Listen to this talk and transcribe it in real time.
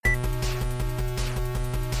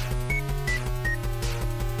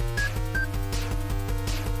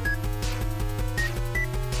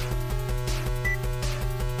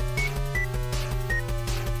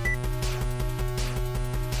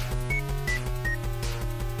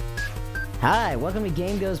Hi, welcome to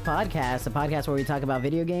Game Goes Podcast, a podcast where we talk about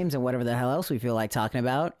video games and whatever the hell else we feel like talking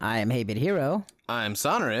about. I am H8BitHero. I'm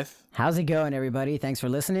Sonorith. How's it going, everybody? Thanks for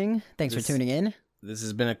listening. Thanks for tuning in. This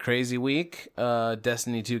has been a crazy week.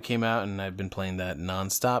 Destiny 2 came out, and I've been playing that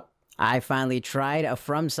nonstop. I finally tried a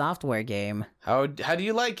From Software game. How do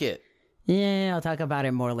you like it? Yeah, I'll talk about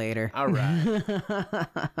it more later. All right.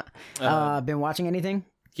 Been watching anything?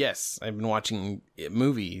 Yes, I've been watching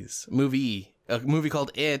movies. A movie called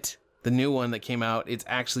It, the new one that came out. It's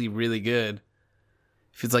actually really good.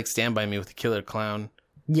 Feels like Stand By Me with the killer clown.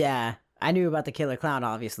 Yeah, I knew about the killer clown,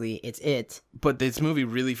 obviously. It's It. But this movie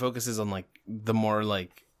really focuses on like the more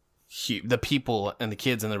like the people and the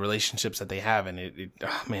kids and the relationships that they have. And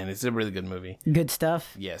man, it's a really good movie. Good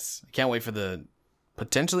stuff? Yes. I can't wait for the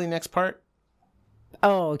potentially next part.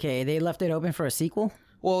 Oh, okay. They left it open for a sequel?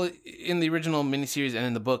 Well, in the original miniseries and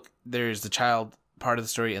in the book, there's the child part of the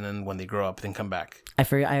story, and then when they grow up, then come back. I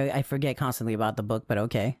forget constantly about the book, but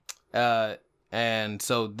okay. And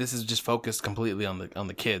so this is just focused completely on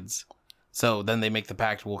the kids. So then they make the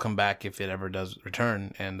pact: we'll come back if it ever does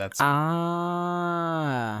return, and that's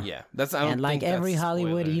yeah. That's I don't and like think every that's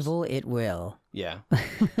Hollywood spoilers. evil, it will. Yeah.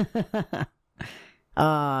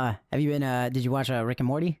 Have you been? Did you watch Rick and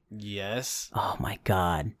Morty? Yes. Oh my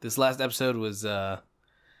god, This last episode was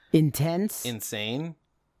intense, insane.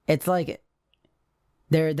 It's like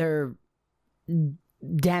they're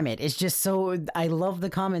damn it. It's just so I love the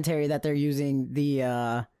commentary that they're using,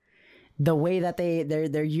 the way that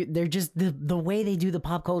they're just the way they do the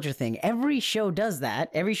pop culture thing. Every show does that.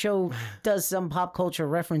 Every show does some pop culture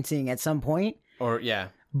referencing at some point. Or yeah.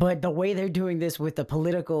 But the way they're doing this with the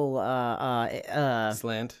political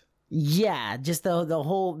Slant. yeah, just the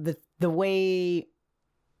whole the way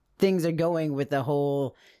things are going with the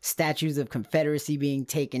whole statues of Confederacy being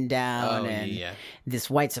taken down this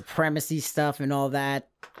white supremacy stuff and all that.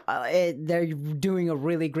 They're doing a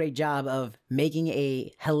really great job of making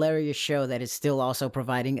a hilarious show that is still also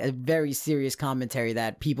providing a very serious commentary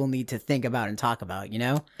that people need to think about and talk about, you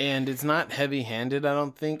know? And it's not heavy-handed, I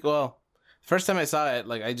don't think. Well, first time I saw it,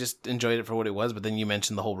 like I just enjoyed it for what it was, but then you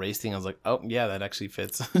mentioned the whole race thing. I was like, oh, yeah, that actually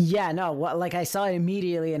fits. Yeah, no, like I saw it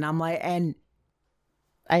immediately, and I'm like, and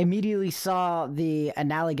I immediately saw the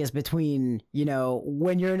analogous between, you know,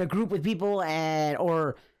 when you're in a group with people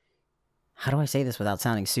or how do I say this without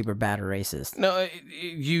sounding super bad or racist? No,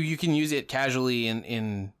 you can use it casually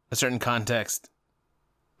in a certain context,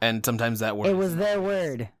 and sometimes that word. It was their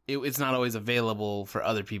word. It's not always available for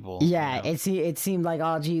other people. Yeah, you know? it seemed like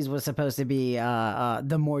all G's was supposed to be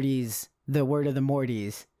the Mortys, the word of the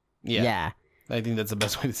Mortys. Yeah. I think that's the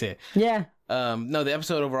best way to say it. Yeah. No, the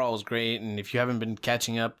episode overall was great, and if you haven't been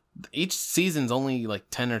catching up, each season's only like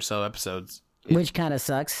 10 or so episodes. Which kind of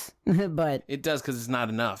sucks, but... It does, because it's not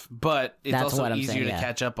enough, but it's also easier to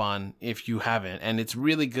catch up on if you haven't, and it's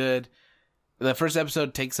really good. The first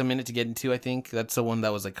episode takes a minute to get into, I think. That's the one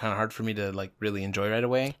that was like kind of hard for me to like really enjoy right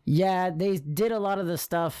away. Yeah, they did a lot of the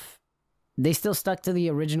stuff. They still stuck to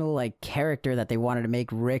the original like character that they wanted to make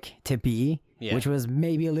Rick to be, which was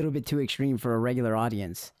maybe a little bit too extreme for a regular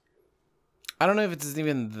audience. I don't know if it's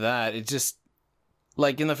even that. It's just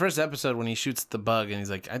like in the first episode when he shoots the bug and he's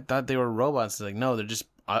like, I thought they were robots. He's like, no, they're just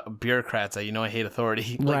bureaucrats. I hate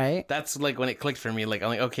authority. Like, right. That's like when it clicked for me. Like I'm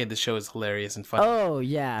like, okay, this show is hilarious and funny. Oh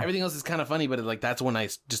yeah. Everything else is kind of funny, but like that's when I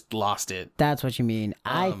just lost it. That's what you mean.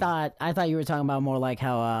 I thought you were talking about more like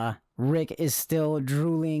how Rick is still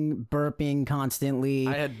drooling, burping constantly.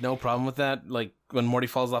 I had no problem with that. Like when Morty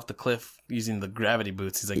falls off the cliff using the gravity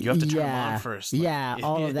boots, he's like, you have to turn them on first. Like, yeah,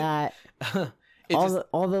 all of that.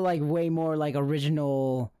 all the like way more like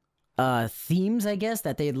original themes, I guess,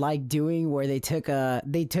 that they like doing, where they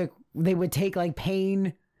would take like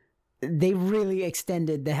pain. They really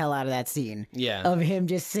extended the hell out of that scene. Yeah. Of him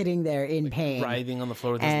just sitting there in like pain. Writhing on the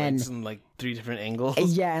floor with his legs in like 3 different angles.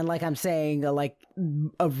 Yeah, and like I'm saying, like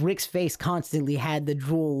Rick's face constantly had the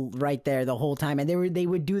drool right there the whole time. And they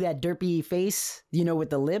would do that derpy face, you know, with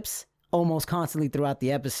the lips almost constantly throughout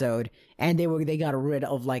the episode. And they got rid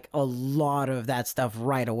of like a lot of that stuff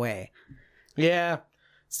right away. Yeah.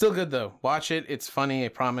 Still good though. Watch it. It's funny, I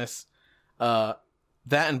promise.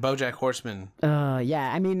 That and BoJack Horseman.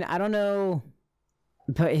 Yeah. I mean, I don't know,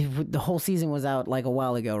 but the whole season was out like a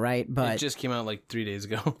while ago, right? But it just came out like 3 days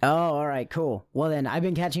ago. Oh, all right, cool. Well, then I've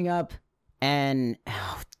been catching up, and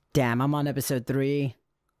damn, I'm on episode 3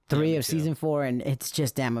 of season 4, and it's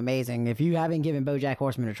just damn amazing. If you haven't given BoJack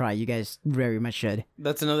Horseman a try, you guys very much should.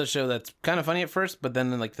 That's another show that's kind of funny at first, but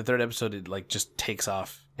then in like the 3rd episode, it like just takes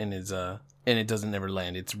off and is and it doesn't ever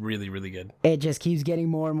land. It's really, really good. It just keeps getting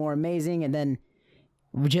more and more amazing, and then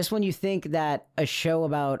just when you think that a show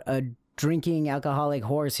about a drinking alcoholic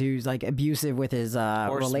horse who's like abusive with his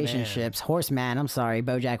relationships. Horseman, I'm sorry,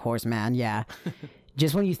 BoJack Horseman, yeah.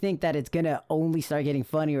 Just when you think that it's gonna only start getting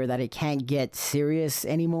funny or that it can't get serious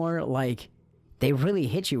anymore, like, they really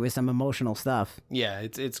hit you with some emotional stuff. Yeah,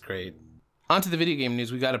 it's great. On to the video game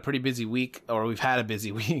news. We got a pretty busy week, or we've had a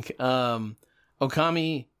busy week.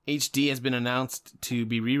 Okami HD has been announced to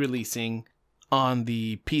be re-releasing on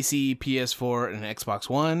the PC, PS4, and Xbox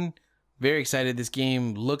One. Very excited. This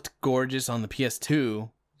game looked gorgeous on the PS2,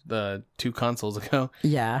 the 2 consoles ago.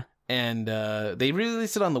 Yeah. And they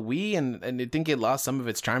re-released it on the Wii, and I think it lost some of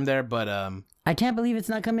its charm there, but... I can't believe it's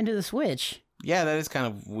not coming to the Switch. Yeah, that is kind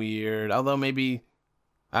of weird. Although maybe...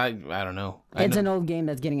 I don't know. It's an old game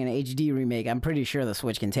that's getting an HD remake. I'm pretty sure the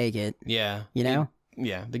Switch can take it. Yeah. You know?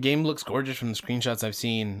 Yeah. The game looks gorgeous from the screenshots I've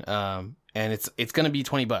seen. And it's going to be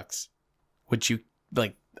 $20, which you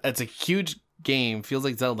like. It's a huge game. Feels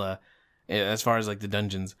like Zelda as far as like the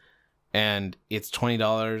dungeons. And it's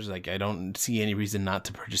 $20. Like, I don't see any reason not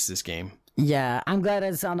to purchase this game. Yeah. I'm glad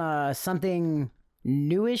it's on something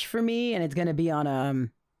newish for me. And it's going to be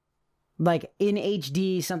on like in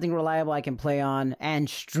HD, something reliable I can play on and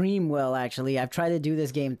stream well, actually. I've tried to do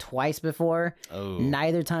this game twice before. Oh.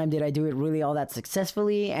 Neither time did I do it really all that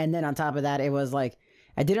successfully. And then on top of that, it was like,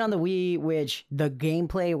 I did it on the Wii, which the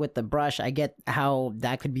gameplay with the brush, I get how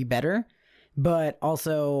that could be better. But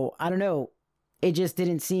also, I don't know, it just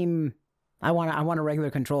didn't seem... I want a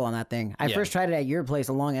regular control on that thing. I first tried it at your place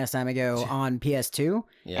a long ass time ago on PS2.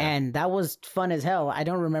 Yeah. And that was fun as hell. I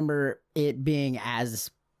don't remember it being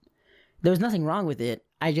as... There was nothing wrong with it.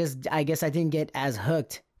 I guess I didn't get as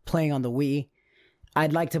hooked playing on the Wii.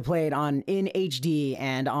 I'd like to play it in HD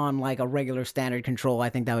and on like a regular standard control. I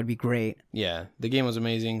think that would be great. Yeah, the game was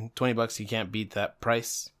amazing. $20, you can't beat that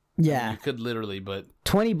price. Yeah. I mean, you could literally, but...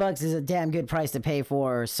 $20 is a damn good price to pay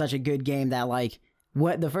for such a good game that like,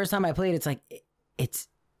 the first time I played, it's like,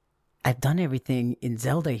 I've done everything in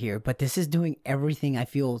Zelda here, but this is doing everything I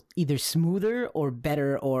feel either smoother or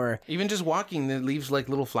better or... Even just walking, it leaves like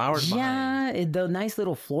little flowers behind. Yeah, the nice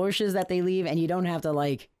little flourishes that they leave, and you don't have to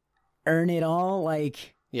like earn it all.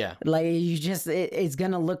 Like, yeah. Like you just, it's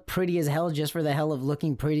gonna look pretty as hell just for the hell of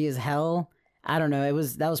looking pretty as hell. I don't know,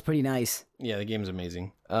 that was pretty nice. Yeah, the game's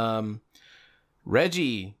amazing.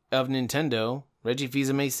 Reggie of Nintendo, Reggie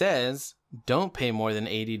Fils-Aimé says... Don't pay more than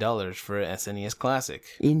 $80 for an SNES Classic.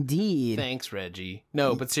 Indeed. Thanks, Reggie.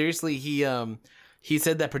 No, but seriously, he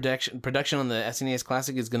said that production on the SNES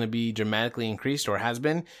Classic is going to be dramatically increased, or has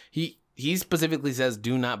been. He specifically says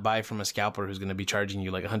do not buy from a scalper who's going to be charging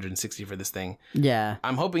you like $160 for this thing. Yeah.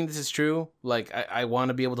 I'm hoping this is true. Like, I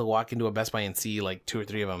want to be able to walk into a Best Buy and see like 2 or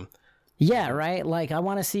 3 of them. Yeah, right? Like, I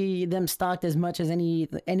want to see them stocked as much as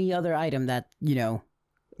any other item that, you know...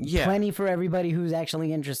 Yeah. Plenty for everybody who's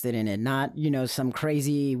actually interested in it, not, you know, some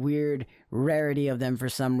crazy, weird rarity of them for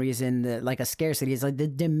some reason, like a scarcity. It's like the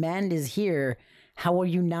demand is here. How are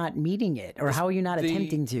you not meeting it? Or how are you not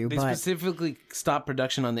attempting to? They specifically stopped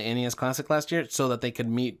production on the NES Classic last year so that they could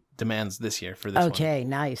meet demands this year for this one. Okay,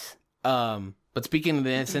 nice. But speaking of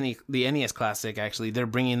the NES Classic, actually, they're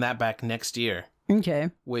bringing that back next year. Okay.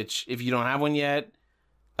 Which, if you don't have one yet,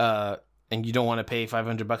 and you don't want to pay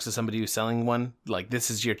 $500 to somebody who's selling one, like, this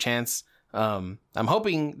is your chance. I'm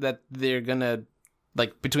hoping that they're gonna,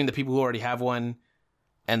 like, between the people who already have one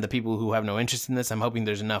and the people who have no interest in this, I'm hoping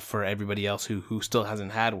there's enough for everybody else who still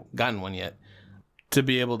hasn't gotten one yet to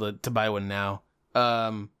be able to buy one now.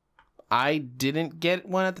 I didn't get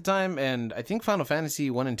one at the time, and I think Final Fantasy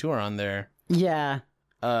 1 and 2 are on there. Yeah.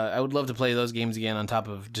 I would love to play those games again on top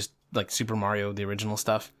of just, like, Super Mario, the original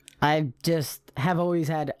stuff. I just have always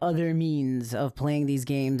had other means of playing these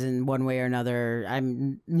games in one way or another. I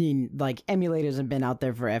mean, like, emulators have been out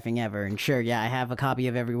there for effing ever. And sure, yeah, I have a copy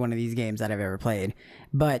of every one of these games that I've ever played.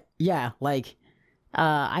 But yeah, like,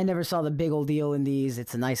 I never saw the big old deal in these.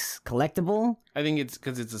 It's a nice collectible. I think it's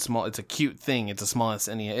because it's a cute thing. It's a small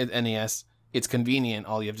NES. It's convenient.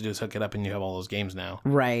 All you have to do is hook it up and you have all those games now.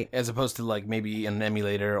 Right. As opposed to like maybe in an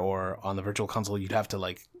emulator or on the virtual console, you'd have to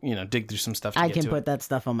like, you know, dig through some stuff to I get to it. can put that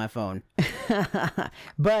stuff on my phone.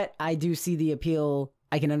 But I do see the appeal.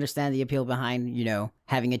 I can understand the appeal behind, you know,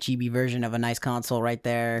 having a chibi version of a nice console right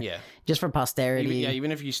there. Yeah. Just for posterity.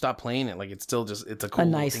 Even if you stop playing it, like it's still just, it's a cool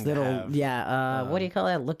nice thing little, to have. Yeah. What do you call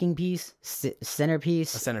that? Looking piece?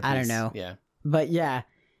 Centerpiece? A centerpiece. I don't know. Yeah. But yeah.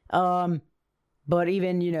 But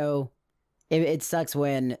even, you know, it sucks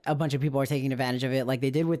when a bunch of people are taking advantage of it, like they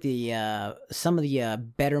did with the some of the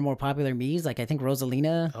better, more popular Miis. Like I think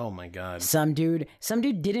Rosalina. Oh my god. Some dude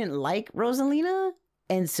didn't like Rosalina,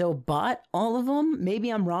 and so bought all of them. Maybe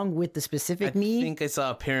I'm wrong with the specific Mii. I think I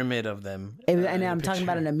saw a pyramid of them. And I'm talking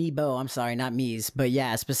about an amiibo. I'm sorry, not Mii's, but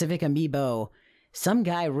yeah, specific amiibo. Some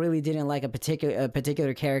guy really didn't like a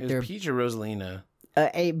particular character. It was Peach or Rosalina.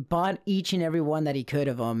 Bought each and every one that he could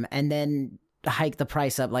of them, and then hiked the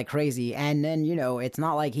price up like crazy. And then it's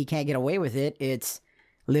not like he can't get away with it. It's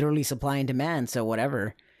literally supply and demand. So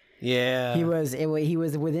whatever. Yeah, he was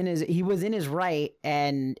in his right,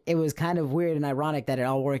 and it was kind of weird and ironic that it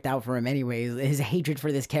all worked out for him anyways. His hatred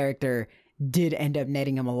for this character did end up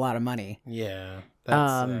netting him a lot of money. Yeah,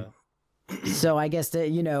 so I guess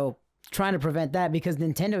that trying to prevent that, because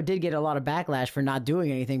Nintendo did get a lot of backlash for not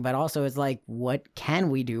doing anything, but also it's like, what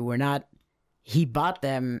can we do? He bought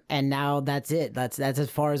them, and now that's it. That's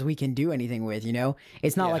as far as we can do anything with,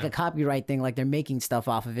 It's not like a copyright thing, like they're making stuff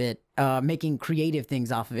off of it, making creative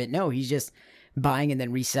things off of it. No, he's just buying and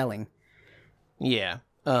then reselling. Yeah.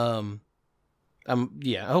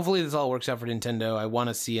 Yeah. Hopefully this all works out for Nintendo. I want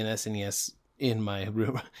to see an SNES in my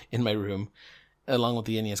room, along with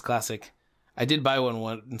the NES Classic. I did buy one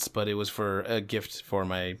once, but it was for a gift for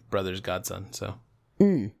my brother's godson. So,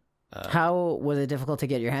 how was it difficult to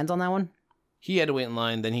get your hands on that one? He had to wait in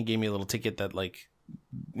line. Then he gave me a little ticket that,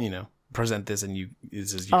 present this and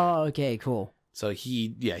this is. Oh, okay, cool. So he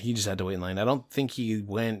just had to wait in line. I don't think he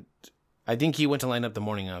went. I think he went to line up the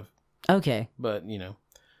morning of. Okay. But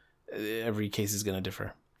every case is gonna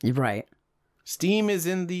differ. Right. Steam is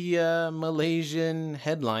in the Malaysian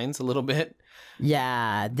headlines a little bit.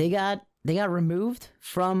 Yeah, they got removed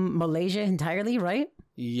from Malaysia entirely, right?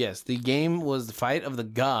 Yes, the game was the Fight of the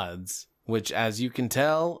Gods, which, as you can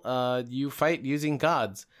tell, you fight using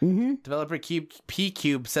gods. Mm-hmm. Developer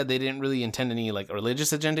P-Cube said they didn't really intend any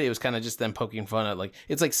religious agenda. It was kind of just them poking fun at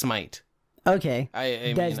it's like Smite. Okay. I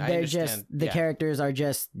understand. Just the characters are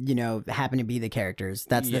just happen to be the characters.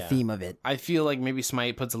 That's the theme of it. I feel like maybe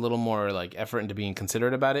Smite puts a little more effort into being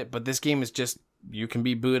considerate about it, but this game is just you can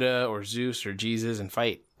be Buddha or Zeus or Jesus and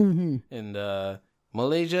fight. Mm-hmm. And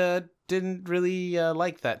Malaysia didn't really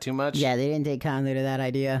like that too much. Yeah, they didn't take kindly to that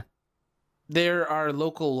idea. There are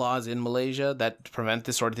local laws in Malaysia that prevent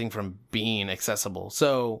this sort of thing from being accessible.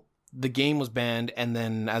 So the game was banned, and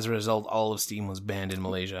then as a result, all of Steam was banned in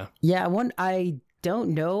Malaysia. Yeah, I don't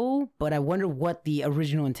know, but I wonder what the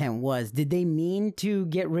original intent was. Did they mean to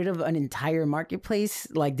get rid of an entire marketplace?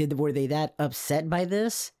 Were they that upset by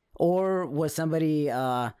this? Or was somebody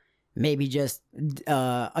maybe just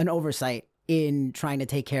an oversight in trying to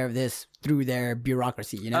take care of this through their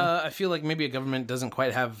bureaucracy, I feel like maybe a government doesn't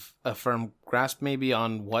quite have a firm grasp maybe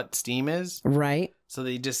on what Steam is. Right. So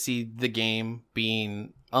they just see the game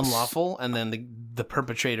being unlawful and then the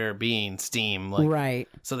perpetrator being Steam. Right.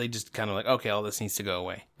 So they just kind of okay, all this needs to go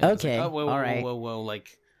away. And okay. All right. Whoa.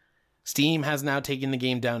 Steam has now taken the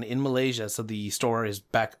game down in Malaysia, so the store is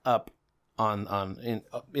back up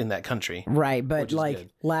in that country. Right, but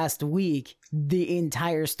last week the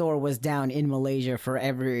entire store was down in Malaysia for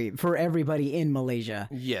everybody in Malaysia.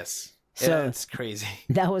 Yes. So it's crazy.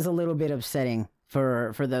 That was a little bit upsetting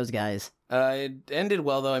for those guys. It ended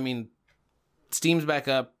well though. I mean, Steam's back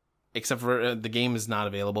up, except for the game is not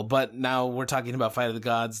available. But now we're talking about Fight of the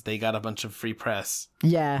Gods. They got a bunch of free press.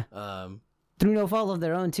 Yeah. Through no fault of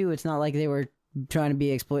their own too. It's not like they were trying to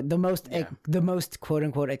be the most quote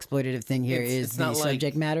unquote exploitative thing here is the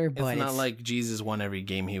subject matter, but it's not like Jesus won every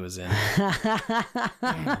game he was in.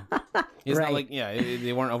 It's right. not like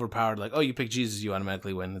they weren't overpowered. You pick Jesus, you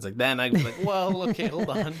automatically win. It's then I was well, okay, hold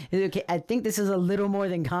on. Okay, I think this is a little more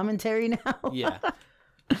than commentary now. Yeah,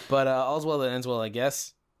 but all's well that ends well, I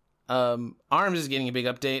guess. ARMS is getting a big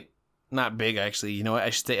update. Not big, actually. You know what? I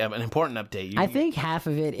should say an important update. I think half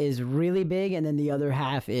of it is really big, and then the other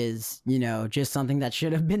half is, just something that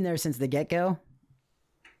should have been there since the get-go.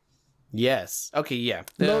 Yes. Okay, yeah.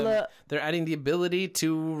 They're adding the ability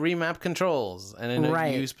to remap controls, and I know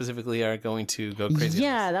you specifically are going to go crazy.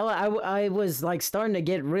 Yeah, I was starting to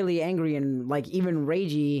get really angry and even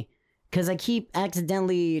ragey, because I keep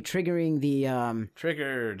accidentally triggering the...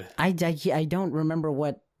 Triggered. I don't remember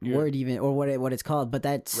what... word even or what it's called, but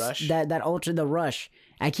that's rush? the rush.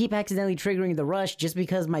 I keep accidentally triggering the rush just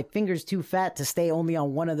because my finger's too fat to stay only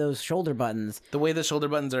on one of those shoulder buttons. The way the shoulder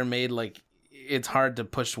buttons are made, it's hard to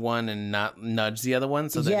push one and not nudge the other one,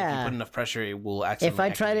 so that if you put enough pressure, it will accidentally. If I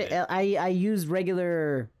try to, I use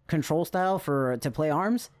regular control style to play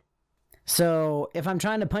ARMS. So if I'm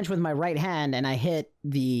trying to punch with my right hand and I hit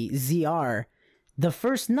the ZR, the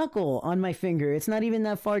first knuckle on my finger, it's not even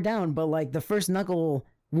that far down, but the first knuckle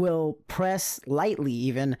will press lightly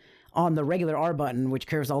even on the regular R button, which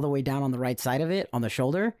curves all the way down on the right side of it, on the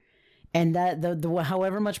shoulder. And that the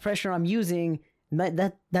however much pressure I'm using,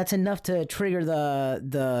 that's enough to trigger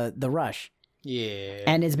the rush. Yeah.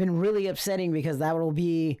 And it's been really upsetting because I'll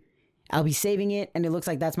be saving it, and it looks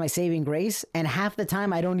like that's my saving grace. And half the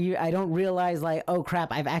time, I don't realize, like, oh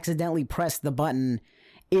crap, I've accidentally pressed the button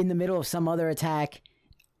in the middle of some other attack.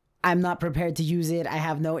 I'm not prepared to use it. I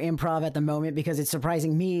have no improv at the moment because it's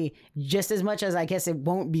surprising me just as much as I guess it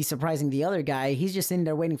won't be surprising the other guy. He's just sitting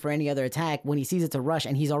there waiting for any other attack. When he sees it's a rush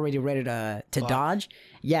and he's already ready to dodge,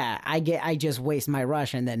 yeah, I just waste my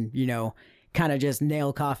rush and then, kind of just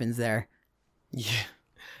nail coffins there.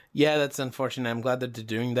 Yeah, that's unfortunate. I'm glad that they're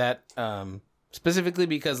doing that. Specifically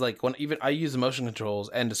because, like, when even I use the motion controls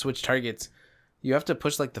and to switch targets, you have to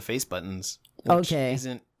push, like, the face buttons, which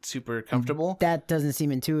isn't super comfortable. That doesn't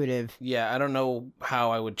seem intuitive. Yeah, I don't know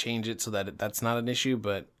how I would change it so that that's not an issue,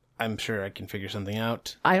 but I'm sure I can figure something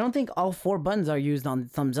out. I don't think all 4 buttons are used on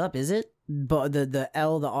thumbs up, is it? But the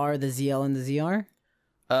L, the R, the ZL, and the ZR?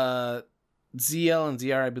 ZL and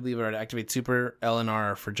ZR, I believe, are to activate super. L and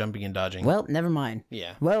R are for jumping and dodging. Well, never mind.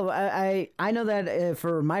 Yeah. Well, I know that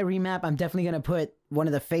for my remap, I'm definitely going to put one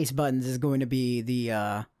of the face buttons is going to be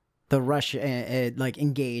the rush, like,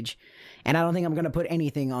 engage. And I don't think I'm going to put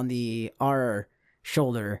anything on the R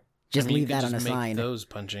shoulder. Just leave that unassigned. Make those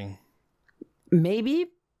punching. Maybe,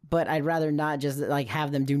 but I'd rather not just, like,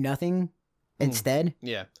 have them do nothing instead.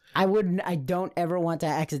 Yeah. I don't ever want to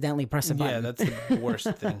accidentally press a button. Yeah, that's the worst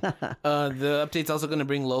thing. The update's also going to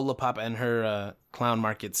bring Lollapop and her clown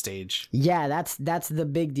market stage. Yeah, that's the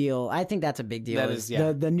big deal. I think that's a big deal. That is,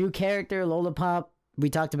 yeah. The new character, Lollapop, we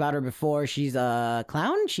talked about her before. She's a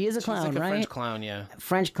clown? She is a clown, like a right? French clown, yeah.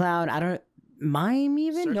 French clown. I don't... Mime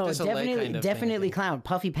even? No, definitely thing. Clown.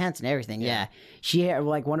 Puffy pants and everything, yeah. She had,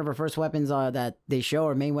 like, one of her first weapons that they show,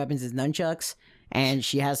 her main weapons is nunchucks. And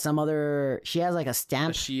she has like a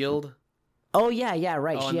stamp. A shield? Oh, yeah,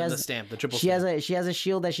 right. Oh, she has the stamp, the triple stamp. She has a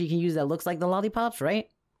shield that she can use that looks like the lollipops, right?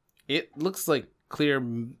 It looks like clear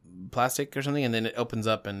plastic or something, and then it opens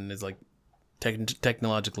up and is, like,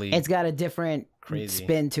 technologically... It's got a different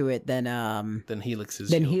spin to it than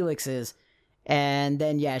Helix's Helix's. And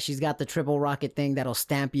then, yeah, she's got the triple rocket thing that'll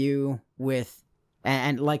stamp you with...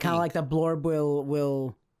 And like, kind of like the blorb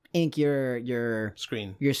will ink your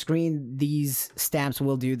screen. These stamps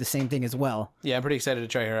will do the same thing as well. Yeah, I'm pretty excited to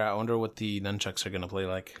try her out. I wonder what the nunchucks are going to play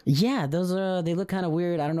like. Yeah, they look kind of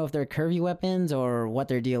weird. I don't know if they're curvy weapons or what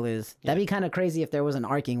their deal is. Yeah. That'd be kind of crazy if there was an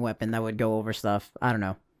arcing weapon that would go over stuff. I don't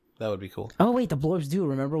know. That would be cool. Oh, wait, the blorbs do.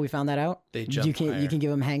 Remember we found that out? They jump You can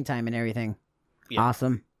give them hang time and everything. Yeah.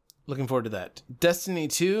 Awesome. Looking forward to that. Destiny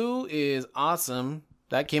 2 is awesome.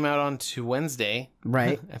 That came out on Wednesday.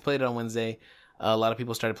 Right. I played it on Wednesday. A lot of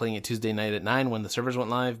people started playing it Tuesday night at 9 when the servers went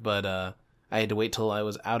live, but I had to wait till I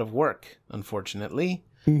was out of work, unfortunately.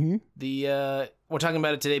 Mm-hmm. We're talking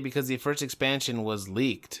about it today because the first expansion was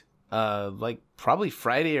leaked, like probably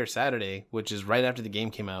Friday or Saturday, which is right after the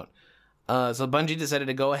game came out. So Bungie decided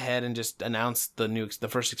to go ahead and just announce the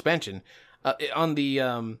first expansion. On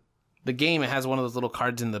the game, it has one of those little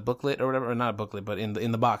cards in the booklet or whatever, or not a booklet, but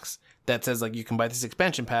in the box that says, like, you can buy this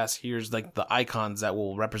expansion pass. Here's, like, the icons that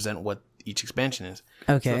will represent what each expansion is.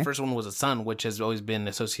 Okay. So the first one was a sun, which has always been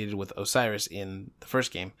associated with Osiris in the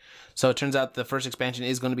first game. So it turns out the first expansion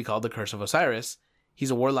is going to be called the Curse of Osiris.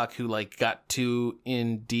 He's a warlock who, like, got too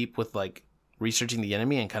in deep with, like, researching the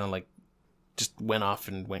enemy and kind of, like, just went off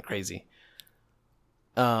and went crazy.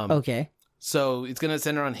 Okay. So it's going to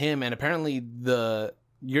center on him, and apparently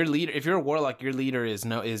your leader, if you're a warlock, your leader is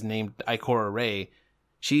named Ikora Ray.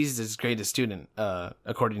 She's his greatest student,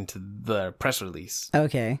 according to the press release.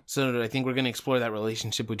 Okay. So I think we're going to explore that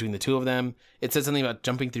relationship between the two of them. It said something about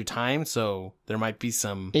jumping through time, so there might be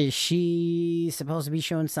some... Is she supposed to be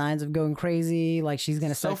showing signs of going crazy? Like she's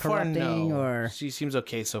going to start corrupting? No. Or... She seems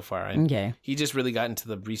okay so far. Okay. He just really got into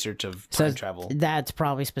the research of time travel. That's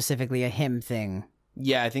probably specifically a him thing.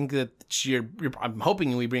 Yeah, I think that I'm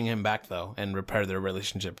hoping we bring him back, though, and repair their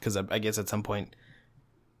relationship, because I guess at some point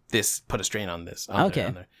this put a strain on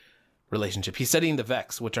their relationship. He's studying the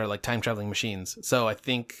Vex, which are like time-traveling machines, so I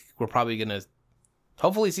think we're probably going to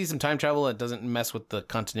hopefully see some time travel that doesn't mess with the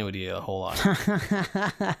continuity a whole lot.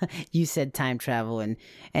 You said time travel and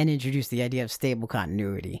introduced the idea of stable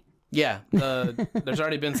continuity. Yeah, there's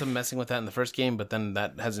already been some messing with that in the first game, but then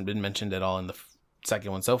that hasn't been mentioned at all in the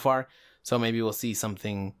second one so far. So maybe we'll see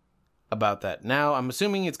something about that. Now, I'm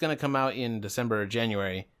assuming it's going to come out in December or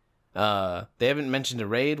January. They haven't mentioned a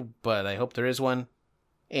raid, but I hope there is one.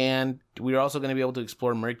 And we're also going to be able to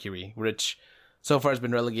explore Mercury, which so far has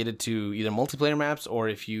been relegated to either multiplayer maps, or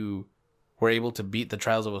if you were able to beat the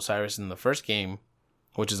Trials of Osiris in the first game,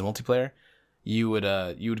 which is a multiplayer, you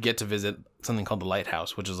would get to visit something called the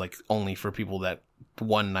Lighthouse, which is like only for people that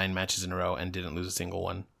won 9 matches in a row and didn't lose a single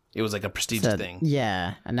one. It was like a prestigious thing.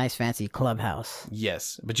 Yeah, a nice fancy clubhouse.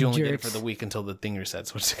 Yes, but you only get it for the week until the thing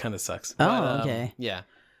resets, which kind of sucks. Okay. Yeah,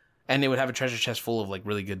 and it would have a treasure chest full of like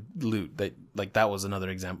really good loot. That was another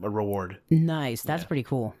example, a reward. Nice, that's pretty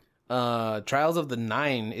cool. Trials of the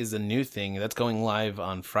Nine is a new thing that's going live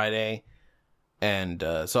on Friday, and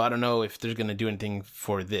so I don't know if they're gonna do anything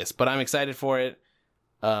for this, but I'm excited for it.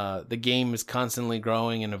 The game is constantly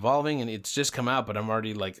growing and evolving, and it's just come out, but I'm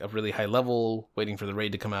already like a really high level, waiting for the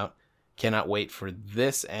raid to come out. Cannot wait for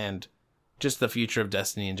this and just the future of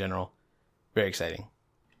Destiny in general. Very exciting.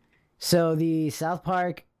 So the South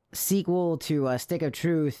Park sequel to Stick of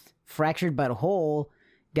Truth, Fractured but Whole,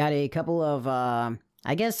 got a couple of,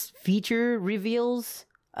 I guess, feature reveals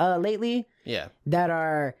lately. Yeah. That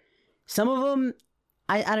are, some of them,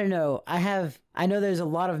 I don't know. I know there's a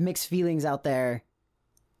lot of mixed feelings out there.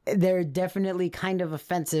 They're definitely kind of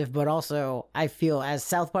offensive, but also I feel, as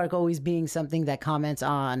South Park always being something that comments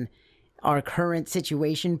on our current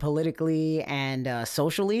situation politically and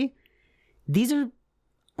socially, these are,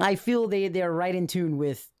 I feel they're right in tune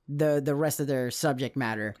with the rest of their subject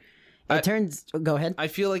matter. Go ahead. I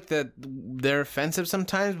feel like that they're offensive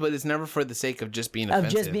sometimes, but it's never for the sake of just being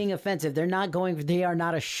offensive. They are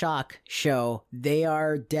not a shock show. They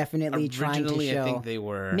are definitely trying to show. Originally, I think they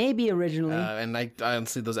were. Maybe originally. And I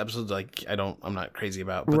honestly, those episodes, like, I'm not crazy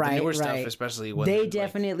about. But the newer stuff, especially when they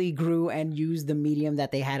definitely grew and used the medium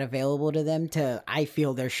that they had available to them I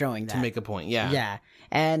feel they're showing that. To make a point, yeah. Yeah.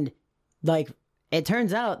 And, like, it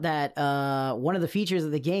turns out that one of the features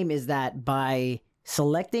of the game is that by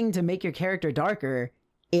selecting to make your character darker,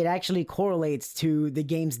 it actually correlates to the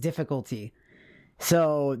game's difficulty.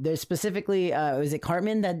 So there's specifically, is it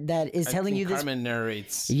Cartman that is telling you this? Cartman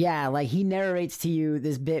narrates. Yeah, like he narrates to you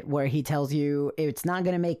this bit where he tells you it's not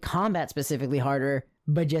going to make combat specifically harder,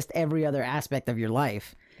 but just every other aspect of your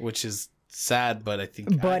life. Which is sad, but I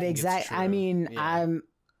think. But exactly, I mean, yeah.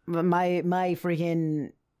 My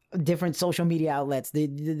freaking different social media outlets,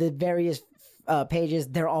 the various pages,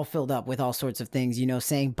 they're all filled up with all sorts of things,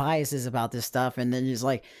 saying biases about this stuff, and then just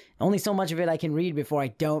like only so much of it I can read before I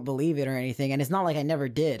don't believe it or anything. And it's not like I never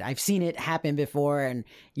did. I've seen it happen before, and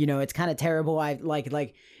it's kind of terrible. I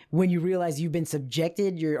like when you realize you've been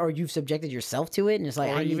subjected, you've subjected yourself to it, and it's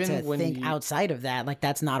like, I need to think outside of that. Like,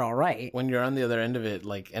 that's not all right. When you're on the other end of it,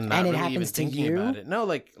 like, and not really even thinking about it. No,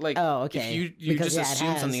 like oh, okay. If you just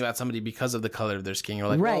assume something about somebody because of the color of their skin, you're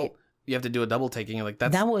like, right. Well, you have to do a double taking. You're like,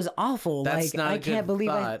 that was awful. That's not I can't believe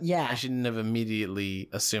it. Yeah, I shouldn't have immediately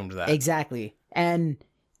assumed that. Exactly. And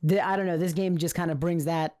I don't know. This game just kind of brings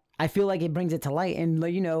that. I feel like it brings it to light. And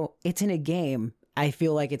it's in a game. I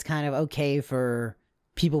feel like it's kind of okay for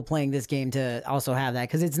people playing this game to also have that,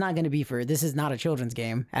 because it's not going to be this is not a children's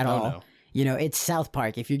game at all. No. It's South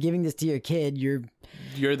Park. If you're giving this to your kid,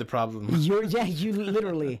 you're the problem. You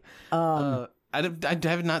literally. I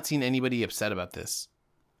have not seen anybody upset about this.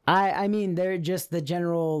 I mean, they're just the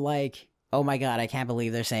general, like, oh my God, I can't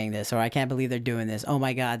believe they're saying this, or I can't believe they're doing this. Oh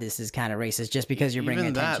my God, this is kind of racist, just because you're bringing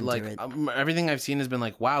attention to it. Everything I've seen has been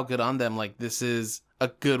like, wow, good on them. Like, this is a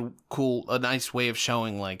good, cool, a nice way of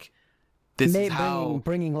showing, like, this is how...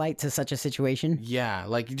 Bringing light to such a situation. Yeah,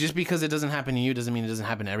 like, just because it doesn't happen to you doesn't mean it doesn't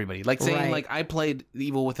happen to everybody. Like, saying, like, I played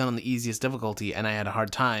Evil Within on the easiest difficulty, and I had a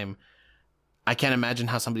hard time. I can't imagine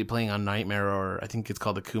how somebody playing on Nightmare, or I think it's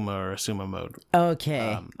called the Kuma or Asuma mode.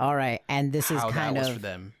 Okay, all right. And this is kind of... for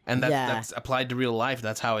them. And that's applied to real life.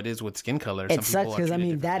 That's how it is with skin color. It sucks because, I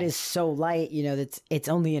mean, that is so light, it's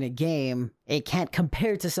only in a game. It can't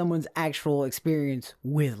compare to someone's actual experience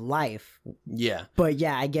with life. Yeah. But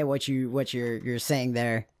yeah, I get what you're saying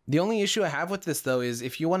there. The only issue I have with this, though, is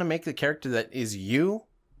if you want to make the character that is you...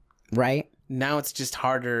 Right. Now it's just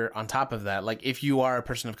harder on top of that. Like, if you are a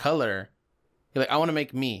person of color... You're like, I want to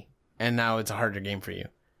make me, and now it's a harder game for you.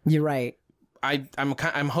 You're right.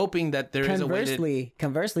 I'm hoping that there is a way to...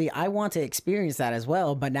 Conversely, I want to experience that as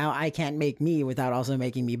well, but now I can't make me without also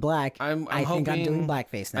making me black. I think I'm doing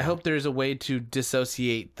blackface now. I hope there's a way to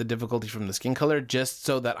dissociate the difficulty from the skin color, just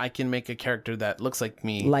so that I can make a character that looks like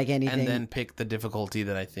me, like anything, and then pick the difficulty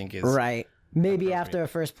that I think is right. Maybe after a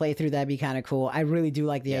first playthrough, that'd be kind of cool. I really do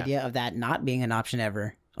like the idea of that not being an option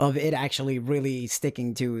ever, of it actually really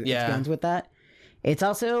sticking to its guns with that. It's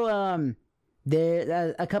also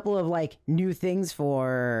there a couple of like new things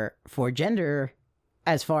for gender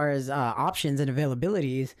as far as options and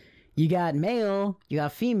availabilities. You got male, you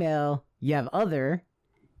got female, you have other,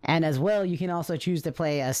 and as well you can also choose to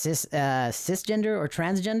play a cisgender or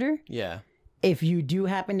transgender. Yeah. if you do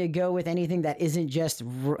happen to go with anything that isn't just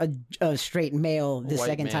a straight male the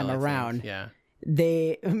second time around,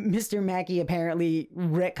 Mr. Mackey apparently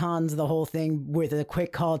retcons the whole thing with a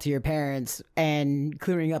quick call to your parents and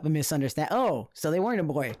clearing up a misunderstanding. Oh, so they weren't a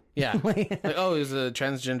boy. Yeah. Like, oh, it was a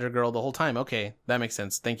transgender girl the whole time. Okay, that makes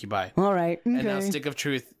sense. Thank you. Bye. All right. Okay. And now Stick of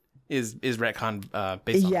Truth is retcon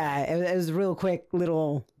based on it was a real quick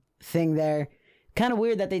little thing there. Kind of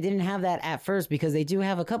weird that they didn't have that at first because they do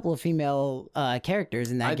have a couple of female characters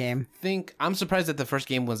in that game. I'm surprised that the first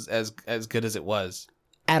game was as good as it was.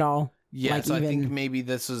 At all. Yeah, like so I think maybe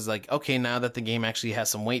this was like, okay, now that the game actually has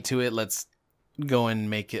some weight to it, let's go and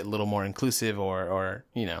make it a little more inclusive or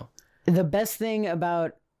you know. The best thing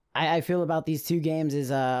about I feel about these two games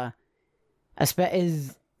is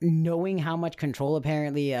knowing how much control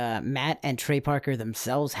apparently Matt and Trey Parker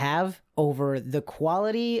themselves have over the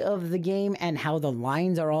quality of the game and how the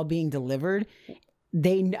lines are all being delivered.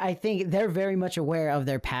 I think they're very much aware of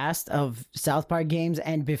their past of South Park games,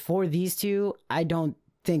 and before these two, I don't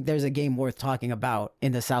think there's a game worth talking about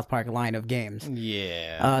in the South Park line of games.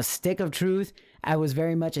 Yeah. Stick of Truth, I was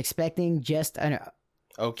very much expecting just an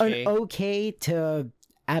okay to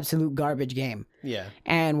absolute garbage game. Yeah.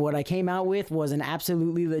 And what I came out with was an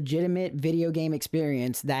absolutely legitimate video game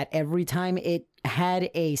experience that every time it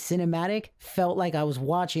had a cinematic felt like I was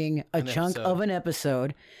watching a chunk of an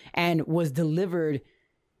episode and was delivered.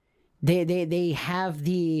 They have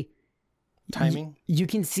the timing. You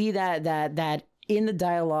can see that in the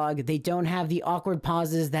dialogue, they don't have the awkward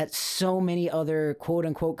pauses that so many other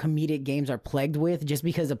quote-unquote comedic games are plagued with, just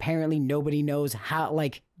because apparently nobody knows how,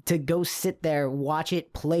 like, to go sit there, watch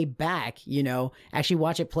it play back, actually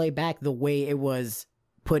watch it play back the way it was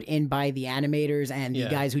put in by the animators and the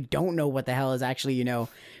guys who don't know what the hell is actually,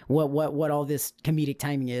 what all this comedic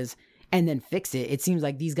timing is, and then fix it. It seems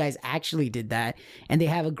like these guys actually did that, and they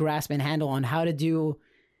have a grasp and handle on how to do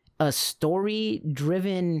a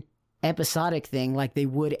story-driven episodic thing like they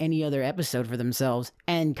would any other episode for themselves,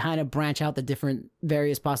 and kind of branch out the different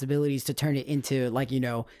various possibilities to turn it into, like,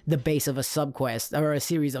 the base of a subquest or a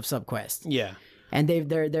series of subquests. Yeah. And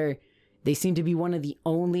they seem to be one of the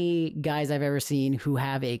only guys I've ever seen who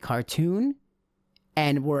have a cartoon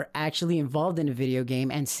and were actually involved in a video game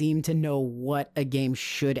and seem to know what a game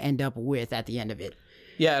should end up with at the end of it.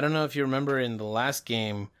 Yeah, I don't know if you remember in the last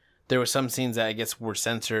game, there were some scenes that I guess were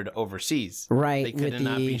censored overseas. Right. They could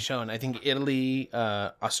not be shown. I think Italy,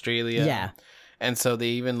 Australia. Yeah. And so they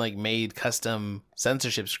even made custom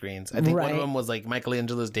censorship screens. I think one of them was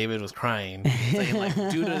Michelangelo's David was crying. Saying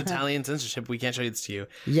due to Italian censorship, we can't show this to you.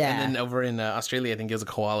 Yeah. And then over in Australia, I think it was a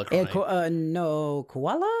koala crying. No,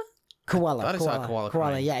 koala? Koala. I saw a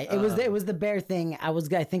koala. Yeah, it was the bear thing.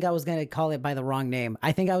 I think I was gonna call it by the wrong name.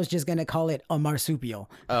 I think I was just gonna call it a marsupial.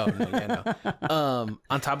 Oh no.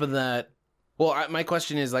 On top of that, well, my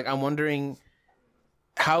question is I'm wondering,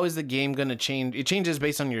 how is the game gonna change? It changes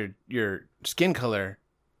based on your skin color.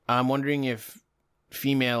 I'm wondering if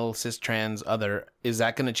female, cis, trans, other, is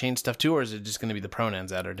that gonna change stuff too, or is it just gonna be the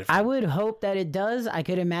pronouns that are different? I would hope that it does. I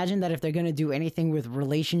could imagine that if they're gonna do anything with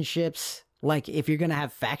relationships. Like, if you're going to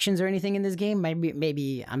have factions or anything in this game,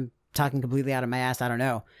 maybe I'm talking completely out of my ass, I don't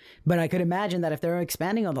know. But I could imagine that if they're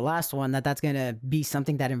expanding on the last one, that's going to be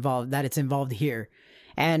something that it's involved here.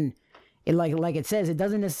 And it, like it says, it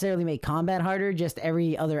doesn't necessarily make combat harder, just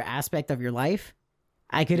every other aspect of your life.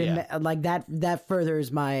 I could, that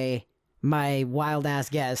furthers my wild ass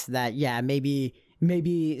guess that,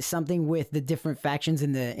 maybe something with the different factions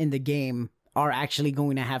in the game are actually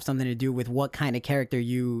going to have something to do with what kind of character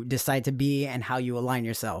you decide to be and how you align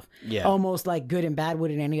yourself. Yeah. Almost like good and bad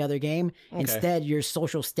would in any other game. Okay. Instead, your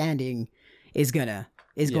social standing is going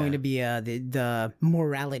to be the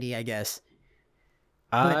morality, I guess.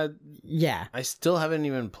 Yeah. I still haven't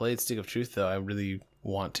even played Stick of Truth, though. I really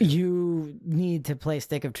want to. You need to play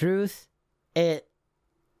Stick of Truth. It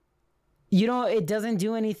doesn't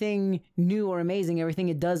do anything new or amazing. Everything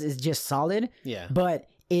it does is just solid. Yeah. But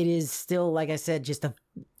it is still, like I said, just a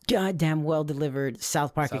goddamn well-delivered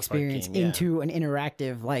South Park experience game, into an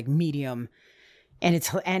interactive medium, and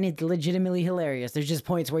it's legitimately hilarious. There's just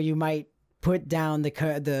points where you might put down the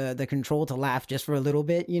control to laugh just for a little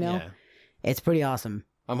bit. Yeah. It's pretty awesome.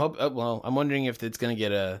 I'm wondering if it's gonna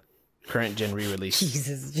get a current gen re-release.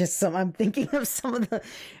 Jesus, I'm thinking of some of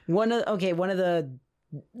one of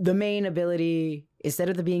the main ability, instead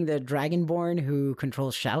of being the Dragonborn who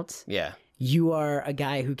controls shouts. Yeah. You are a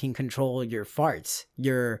guy who can control your farts,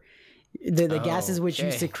 the gases which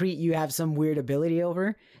you secrete. You have some weird ability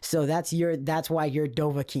over, so that's why you're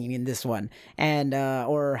Dovahkiin in this one. And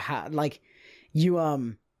there's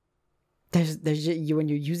when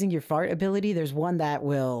you're using your fart ability, there's one that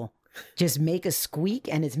will just make a squeak,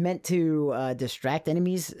 and it's meant to distract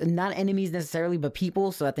enemies, not enemies necessarily, but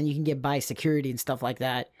people, so that then you can get by security and stuff like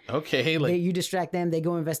that. Okay, you distract them, they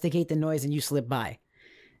go investigate the noise, and you slip by.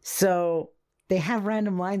 So they have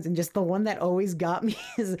random lines, and just the one that always got me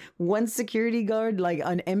is one security guard, like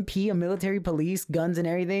an MP, a military police, guns and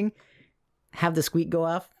everything, have the squeak go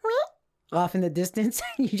off in the distance.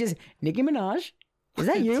 You just, Nicki Minaj, is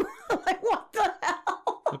that you? Like, what the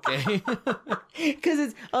hell? Okay. Because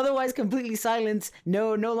it's otherwise completely silence,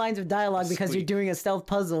 no lines of dialogue because you're doing a stealth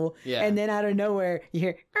puzzle. Yeah. And then out of nowhere, you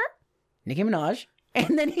hear, Nicki Minaj.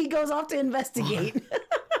 And then he goes off to investigate.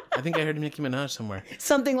 I think I heard Nicki Minaj somewhere.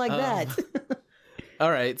 Something like that.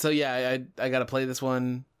 All right. So, yeah, I got to play this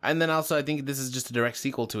one. And then also, I think this is just a direct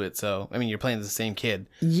sequel to it. So, I mean, you're playing the same kid.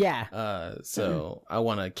 Yeah. So, I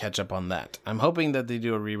want to catch up on that. I'm hoping that they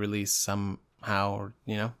do a re-release somehow, or,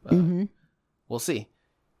 we'll see.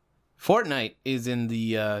 Fortnite is in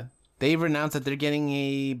the... they've announced that they're getting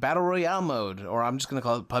a Battle Royale mode, or I'm just going to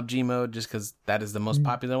call it PUBG mode, just because that is the most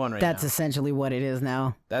popular one right now. That's essentially what it is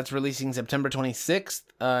now. That's releasing September 26th,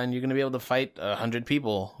 and you're going to be able to fight 100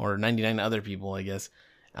 people, or 99 other people, I guess,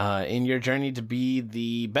 in your journey to be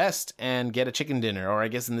the best and get a chicken dinner, or I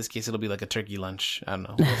guess in this case it'll be like a turkey lunch. I don't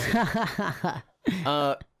know.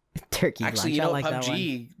 We'll see. Turkey actually, lunch.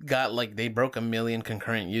 PUBG got they broke 1 million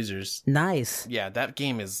concurrent users. Nice. Yeah, that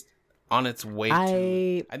game is on its way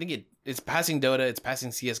to... I think it's passing Dota, it's passing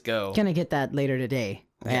CSGO. Gonna get that later today.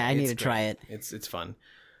 Yeah, I need to try it. It's fun.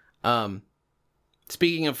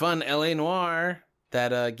 Speaking of fun, L.A. Noire,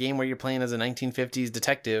 that game where you're playing as a 1950s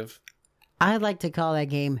detective. I like to call that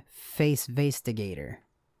game Face-Vastigator.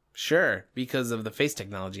 Sure, because of the face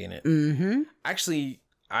technology in it. Mm-hmm. Actually,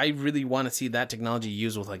 I really want to see that technology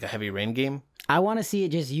used with a Heavy Rain game. I want to see it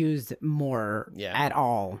just used more at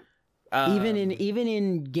all. Even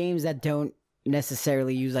in games that don't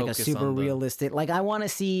necessarily use a super realistic, I want to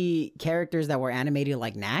see characters that were animated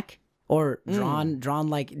like Knack, or drawn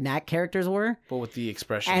like Knack characters were, but with the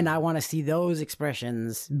expression. And I want to see those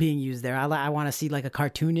expressions being used there. I want to see a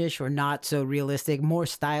cartoonish or not so realistic, more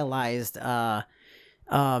stylized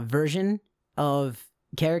version of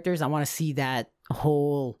characters. I want to see that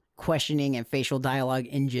whole questioning and facial dialogue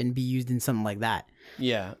engine be used in something like that.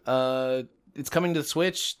 Yeah. It's coming to the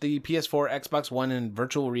Switch, the PS4, Xbox One, and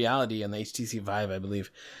virtual reality, and the HTC Vive, I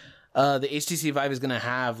believe. The HTC Vive is going to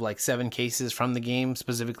have 7 cases from the game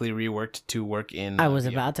specifically reworked to work in... I was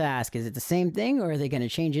about to ask, is it the same thing, or are they going to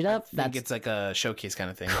change it up? I think it's a showcase kind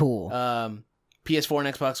of thing. Cool. PS4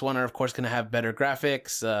 and Xbox One are, of course, going to have better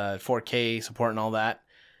graphics, 4K support and all that.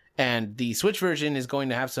 And the Switch version is going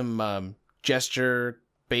to have some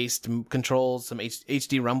gesture-based controls, some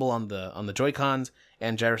HD rumble on the Joy-Cons,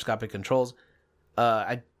 and gyroscopic controls.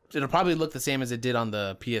 It'll probably look the same as it did on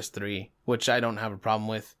the PS3, which I don't have a problem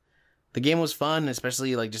with. The game was fun,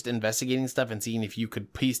 especially just investigating stuff and seeing if you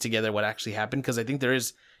could piece together what actually happened, because I think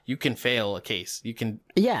you can fail a case. You can...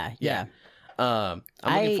 Yeah. I'm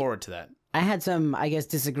looking forward to that. I had some, I guess,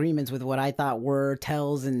 disagreements with what I thought were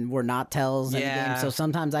tells and were not tells in the game. So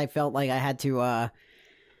sometimes I felt like I had to...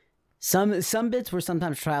 Some bits were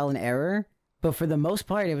sometimes trial and error. But for the most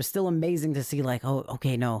part, it was still amazing to see oh,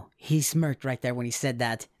 okay, no, he smirked right there when he said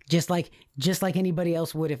that. Just like anybody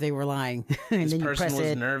else would if they were lying. And this then person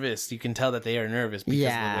was nervous. You can tell that they are nervous because of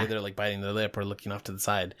the way they're biting their lip or looking off to the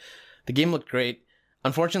side. The game looked great.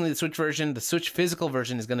 Unfortunately, the Switch physical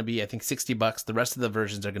version is going to be, I think, $60. The rest of the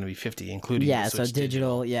versions are going to be $50, including the Switch so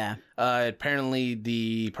digital. Yeah. Apparently,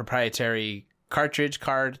 the proprietary cartridge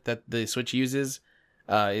card that the Switch uses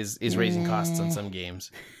is raising costs on some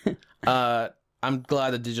games. I'm glad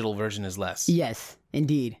the digital version is less. Yes,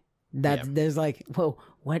 indeed. There's whoa,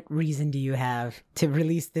 what reason do you have to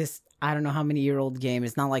release this? I don't know how many year old game.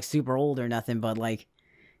 It's not super old or nothing, but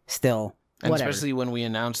still. And whatever. Especially when we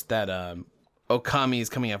announced that Okami is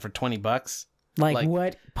coming out for $20.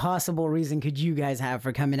 What possible reason could you guys have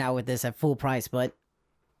for coming out with this at full price? But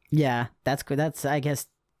yeah, that's good. That's, I guess,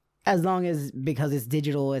 as long as, because it's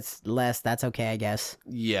digital, it's less, that's okay, I guess.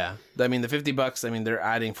 Yeah. I mean, the $50, they're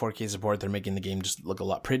adding 4K support. They're making the game just look a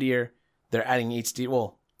lot prettier. They're adding HD.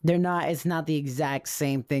 Well, it's not the exact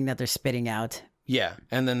same thing that they're spitting out. Yeah.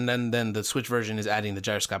 And then the Switch version is adding the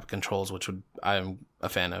gyroscopic controls, which I'm a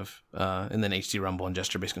fan of. And then HD rumble and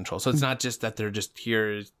gesture-based controls. So it's not just that they're just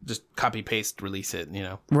here, just copy paste, release it,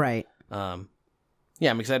 Right. Yeah,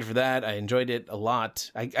 I'm excited for that. I enjoyed it a lot.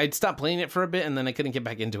 I'd stopped playing it for a bit, and then I couldn't get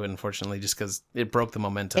back into it, unfortunately, just because it broke the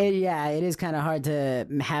momentum. It is kind of hard to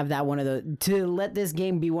have that to let this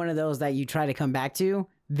game be one of those that you try to come back to.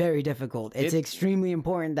 Very difficult. It's extremely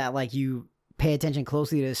important that you pay attention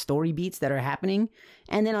closely to the story beats that are happening.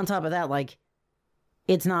 And then on top of that,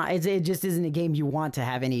 it's not. It just isn't a game you want to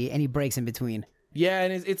have any breaks in between. Yeah,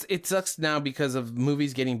 and it sucks now because of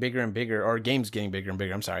movies getting bigger and bigger, or games getting bigger and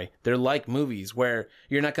bigger. I'm sorry. They're like movies where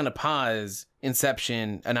you're not going to pause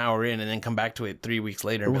Inception an hour in and then come back to it 3 weeks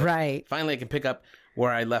later. Right. Finally, I can pick up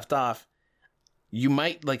where I left off. You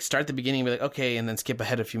might like start the beginning and be like, okay, and then skip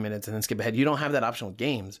ahead a few minutes and then skip ahead. You don't have that option with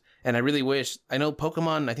games. And I really wish, I know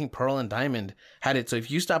Pokemon, I think Pearl and Diamond had it. So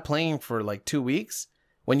if you stop playing for like 2 weeks,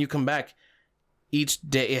 when you come back, each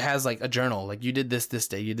day it has like a journal. Like you did this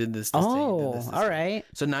day, you did this day. Oh, this all right.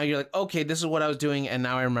 So now you're like, okay, this is what I was doing. And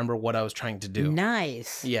now I remember what I was trying to do.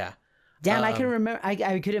 Nice. Yeah. Damn, I can remember.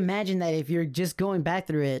 I could imagine that if you're just going back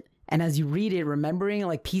through it, and as you read it, remembering,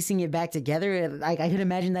 like piecing it back together, I could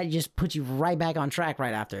imagine that it just puts you right back on track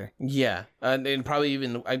right after. Yeah, and probably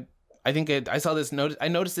even I think I saw this notice. I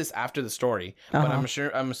noticed this after the story, but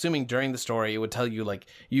I'm assuming during the story it would tell you like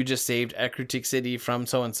you just saved Ecruteak City from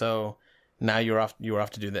so and so. Now you're off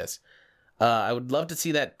to do this. I would love to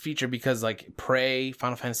see that feature because like Prey,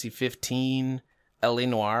 Final Fantasy 15, L.A.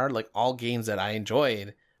 Noire, like all games that I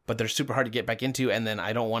enjoyed, but they're super hard to get back into, and then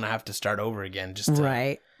I don't want to have to start over again just to,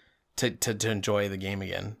 right. To enjoy the game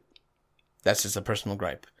again. That's just a personal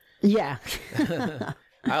gripe. Yeah.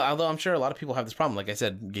 Although I'm sure a lot of people have this problem. Like I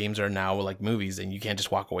said, games are now like movies, and you can't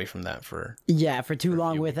just walk away from that for too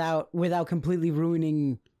long without completely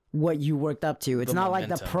ruining what you worked up to. It's not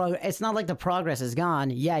momentum. It's not like the progress is gone.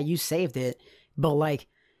 Yeah, you saved it, but like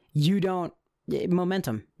you don't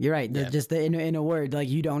momentum. You're right. Yeah. Just in a word, like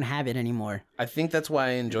you don't have it anymore. I think that's why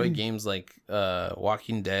I enjoy games like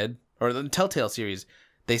Walking Dead or the Telltale series.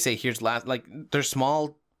 They say here's last, like they're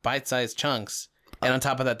small bite-sized chunks, and on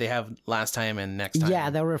top of that they have last time and next time. Yeah,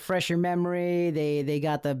 they'll refresh your memory. They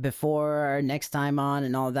got the before, next time on,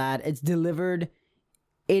 and all that. It's delivered.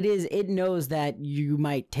 It knows that you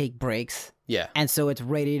might take breaks. Yeah. And so it's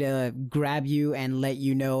ready to grab you and let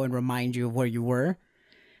you know and remind you of where you were.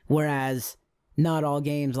 Whereas not all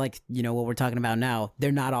games, like, you know, what we're talking about now,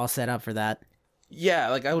 they're not all set up for that. Yeah,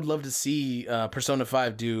 like I would love to see Persona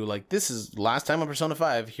 5 do like, this is last time on Persona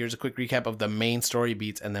 5. Here's a quick recap of the main story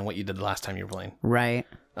beats and then what you did the last time you were playing. Right.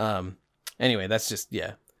 Anyway, that's just,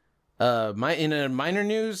 yeah. In a minor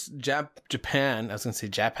news, Japan. I was gonna say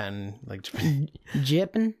Japan, like Japan.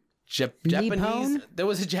 Japanese. Nippon? There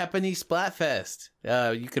was a Japanese Splatfest.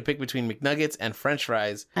 You could pick between McNuggets and French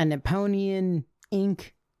fries. A Nipponian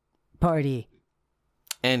ink party.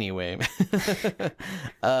 Anyway,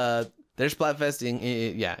 there's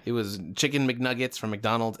Splatfest. Yeah, it was chicken McNuggets from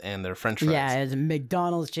McDonald's and their French fries. Yeah, it's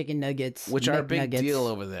McDonald's chicken nuggets, which are a big deal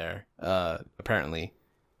over there. Apparently,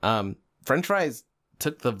 French fries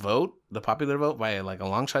took the popular vote by like a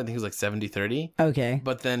long shot. I think it was like 70-30. Okay.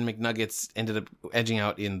 But then McNuggets ended up edging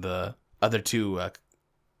out in the other two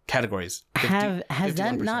categories. Has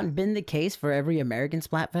that not been the case for every American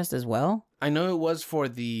Splatfest as well? I know it was for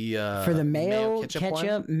the mayo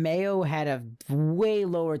ketchup. Mayo had a way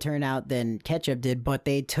lower turnout than ketchup did, but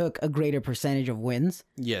they took a greater percentage of wins.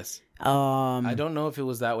 Yes. I don't know if it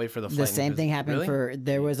was that way for the Flight. The same thing happened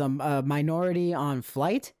there was a minority on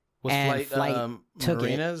Flight. Was Flight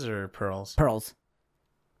Marinas or Pearls? Pearls.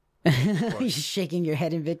 You're shaking your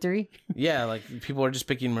head in victory. Yeah, like people are just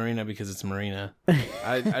picking Marina because it's Marina.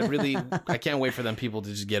 I can't wait for them people to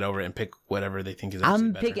just get over it and pick whatever they think is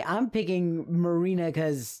actually better. I'm picking Marina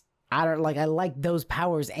because I like those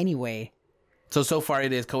powers anyway. So far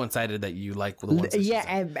it is coincided that you like the ones. Yeah,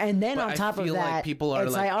 and then on top of that, like people are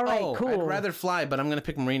like, all right, cool. I'd rather Fly, but I'm gonna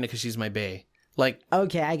pick Marina because she's my bae. Like,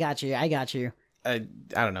 okay, I got you. I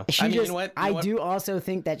don't know. You know what? I do also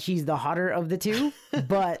think that she's the hotter of the two,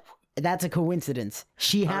 but that's a coincidence.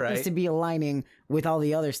 She happens to be aligning with all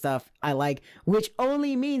the other stuff I like, which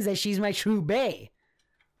only means that she's my true bae.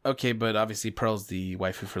 Okay, but obviously Pearl's the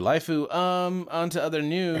waifu for Laifu. On to other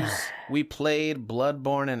news. We played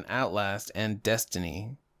Bloodborne and Outlast and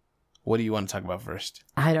Destiny. What do you want to talk about first?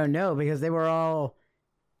 I don't know, because they were all...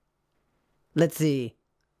 Let's see.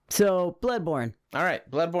 So, Bloodborne. All right,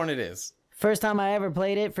 Bloodborne it is. First time I ever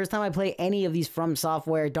played it. First time I play any of these From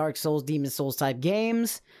Software, Dark Souls, Demon Souls type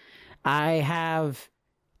games. I have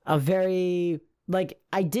a very...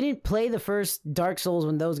 I didn't play the first Dark Souls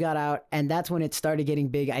when those got out, and that's when it started getting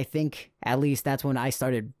big. I think, at least, that's when I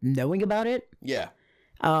started knowing about it. Yeah.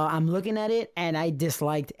 I'm looking at it, and I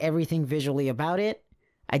disliked everything visually about it.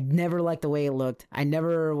 I never liked the way it looked. I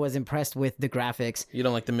never was impressed with the graphics. You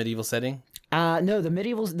don't like the medieval setting? No,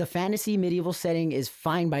 the fantasy medieval setting is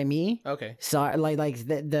fine by me. Okay. So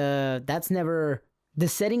that's never... The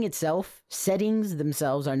settings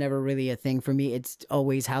themselves are never really a thing for me. It's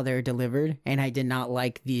always how they're delivered, and I did not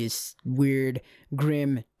like these weird,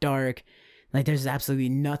 grim, dark, Like, there's absolutely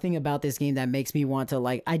nothing about this game that makes me want to,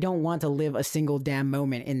 like, I don't want to live a single damn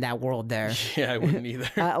moment in that world there. Yeah, I wouldn't either.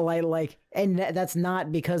 And that's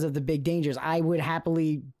not because of the big dangers. I would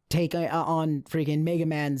happily take on freaking Mega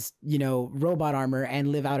Man's, robot armor and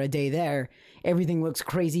live out a day there. Everything looks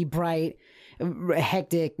crazy bright,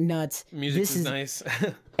 hectic, nuts. Music is nice.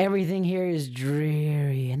 Everything here is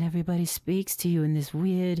dreary, and everybody speaks to you in this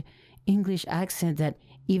weird English accent that,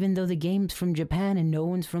 even though the game's from Japan and no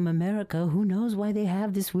one's from America, who knows why they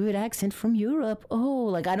have this weird accent from Europe? Oh,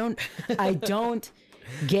 like I don't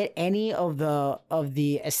get any of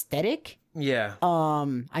the aesthetic. Yeah.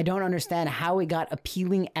 I don't understand how it got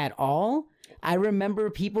appealing at all. I remember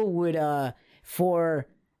people would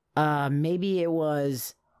maybe it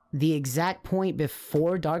was the exact point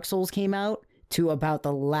before Dark Souls came out to about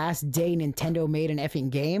the last day Nintendo made an effing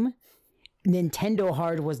game. Nintendo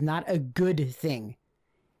hard was not a good thing.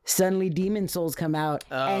 Suddenly Demon Souls come out,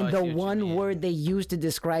 and the one word they use to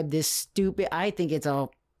describe this stupid, I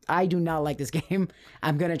do not like this game.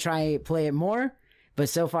 I'm going to try play it more, but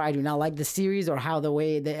so far I do not like the series or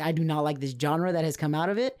I do not like this genre that has come out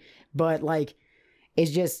of it. But like, it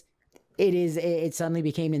suddenly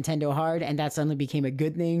became Nintendo hard, and that suddenly became a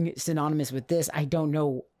good thing synonymous with this. I don't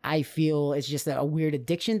know. I feel it's just a weird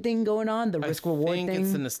addiction thing going on. The risk reward thing. I think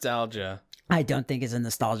it's the nostalgia. I don't think it's a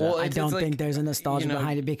nostalgia. Well, I don't think there's a nostalgia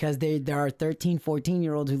behind it, because there are 13,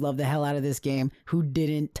 14-year-olds who love the hell out of this game who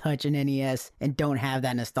didn't touch an NES and don't have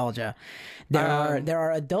that nostalgia. There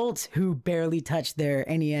are adults who barely touched their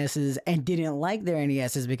NESs and didn't like their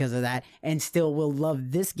NESs because of that, and still will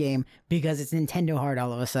love this game because it's Nintendo hard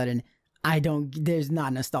all of a sudden. There's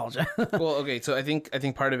not nostalgia. Well, okay, so I think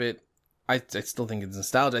part of it, I still think it's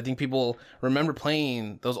nostalgia. I think people remember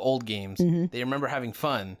playing those old games. Mm-hmm. They remember having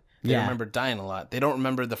fun. They remember dying a lot. They don't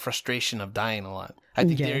remember the frustration of dying a lot. I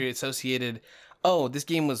think they're associated, this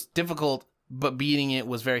game was difficult, but beating it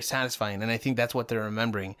was very satisfying. And I think that's what they're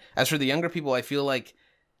remembering. As for the younger people, I feel like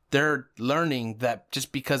they're learning that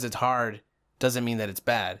just because it's hard doesn't mean that it's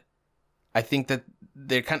bad. I think that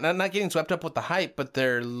they're kind of not getting swept up with the hype, but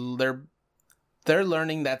they're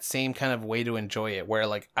learning that same kind of way to enjoy it, where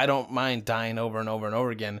like, I don't mind dying over and over and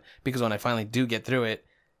over again, because when I finally do get through it,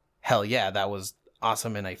 hell yeah, that was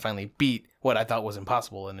awesome, and I finally beat what I thought was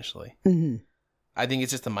impossible initially. Mm-hmm. I think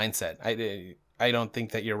it's just a mindset. I don't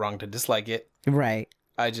think that you're wrong to dislike it. Right.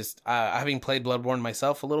 I just having played Bloodborne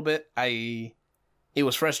myself a little bit, it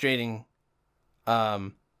was frustrating,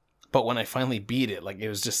 but when I finally beat it, like, it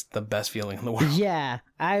was just the best feeling in the world. Yeah,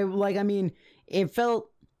 it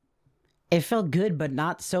felt good, but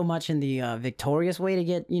not so much in the victorious way to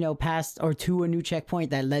get past or to a new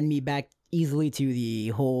checkpoint that led me back easily to the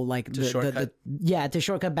whole to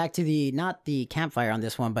shortcut back to not the campfire on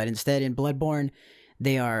this one, but instead in Bloodborne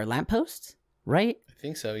they are lampposts, right? I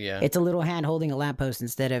think so, yeah. It's a little hand holding a lamppost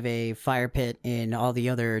instead of a fire pit in all the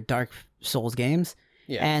other Dark Souls games.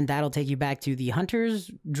 Yeah. And that'll take you back to the Hunter's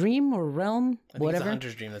Dream or Realm, whatever. It's the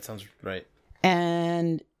Hunter's Dream, that sounds right.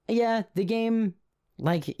 And yeah, the game,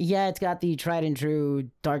 it's got the tried and true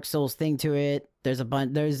Dark Souls thing to it. There's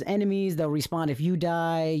enemies, they'll respawn if you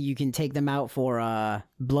die. You can take them out for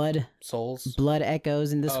blood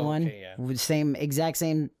echoes in this one. Okay, yeah. Exact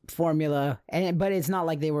same formula, but it's not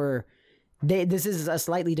like this is a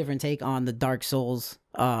slightly different take on the Dark Souls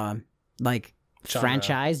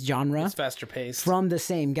franchise genre. It's faster paced from the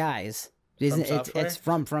same guys. It's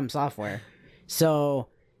from Software. So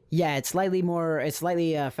yeah, it's slightly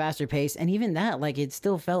faster paced, and even that, like, it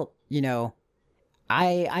still felt,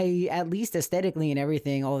 I at least aesthetically and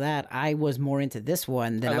everything, all that, I was more into this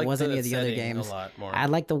one than I was any of the other games. A lot more. I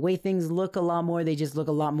like the way things look a lot more. They just look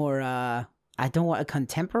a lot more, I don't want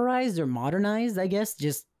contemporized or modernized, I guess.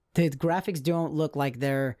 Just the graphics don't look like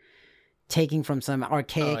they're taking from some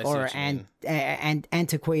archaic or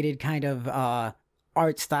antiquated kind of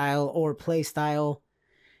art style or play style.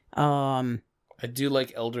 I do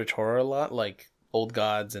like Eldritch Horror a lot, like Old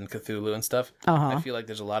Gods and Cthulhu and stuff. I feel like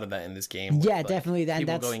there's a lot of that in this game. Yeah, definitely.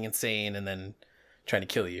 People going insane and then trying to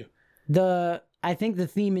kill you. I think the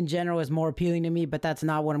theme in general is more appealing to me, but that's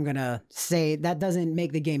not what I'm gonna say. That doesn't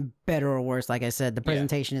make the game better or worse. Like I said, the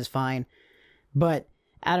presentation is fine, but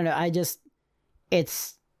I don't know.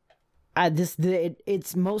 It's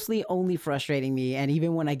mostly only frustrating me, and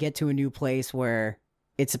even when I get to a new place where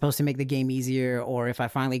it's supposed to make the game easier, or if I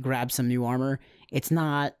finally grab some new armor, it's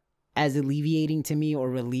not as alleviating to me or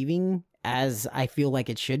relieving as I feel like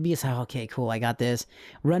it should be. It's like, okay, cool, I got this.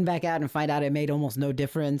 Run back out and find out it made almost no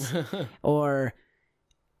difference. Or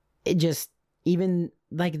it just, even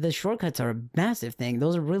like the shortcuts are a massive thing.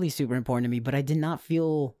 Those are really super important to me, but I didn't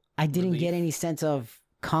get any sense of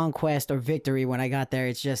conquest or victory when I got there.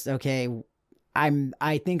 It's just, okay,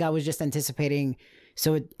 I think I was just anticipating.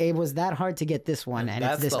 So it was that hard to get this one, and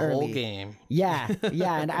that's it's this the early. Whole game. Yeah,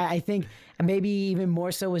 and I think maybe even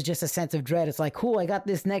more so was just a sense of dread. It's like, cool, I got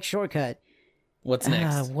this next shortcut. What's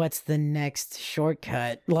next? What's the next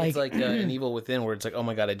shortcut? Like, it's like an Evil Within, where it's like, oh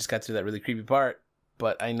my god, I just got through that really creepy part,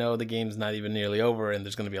 but I know the game's not even nearly over, and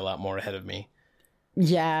there's going to be a lot more ahead of me.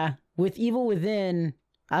 Yeah, with Evil Within,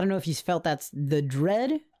 I don't know if you felt that's the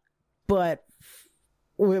dread, but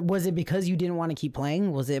was it because you didn't want to keep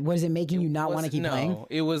playing? Was it making you not want to keep playing? No,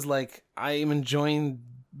 it was like, I am enjoying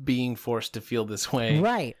being forced to feel this way.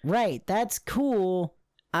 Right. That's cool.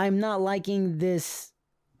 I'm not liking this.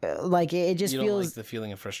 Like, it just feels... You don't like the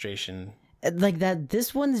feeling of frustration. Like that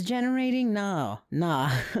this one's generating? Nah.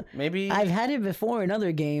 Maybe... I've had it before in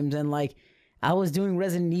other games, and like, I was doing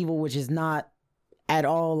Resident Evil, which is not at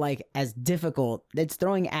all like as difficult. It's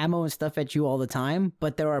throwing ammo and stuff at you all the time,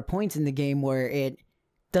 but there are points in the game where it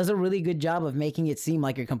does a really good job of making it seem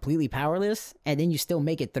like you're completely powerless, and then you still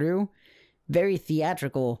make it through. Very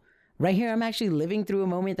theatrical. Right here, I'm actually living through a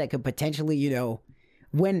moment that could potentially,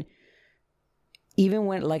 when,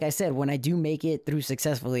 like I said, when I do make it through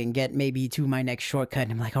successfully and get maybe to my next shortcut,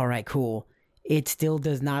 and I'm like, all right, cool, it still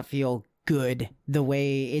does not feel good the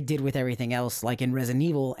way it did with everything else, like in Resident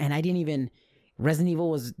Evil. And Resident Evil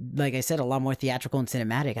was, like I said, a lot more theatrical and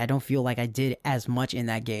cinematic. I don't feel like I did as much in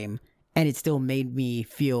that game, and it still made me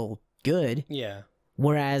feel good. Yeah.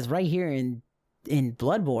 Whereas right here in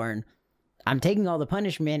Bloodborne, I'm taking all the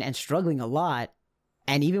punishment and struggling a lot,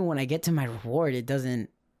 and even when I get to my reward, it doesn't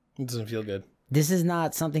feel good. This is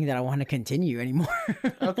not something that I want to continue anymore.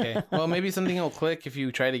 Okay. Well, maybe something will click if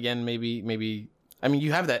you try it again. Maybe. I mean,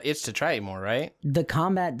 you have that itch to try it more, right? The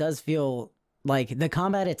combat does feel like the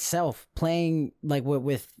combat itself, playing like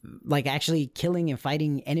with like actually killing and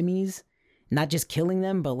fighting enemies, not just killing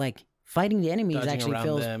them, but like fighting the enemies. Dodging actually around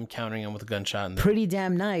feels them, countering them with a gunshot. And pretty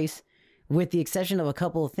damn nice, with the exception of a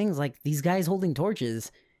couple of things like these guys holding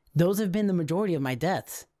torches. Those have been the majority of my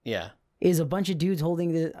deaths. Yeah. Is a bunch of dudes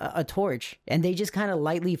holding a torch, and they just kind of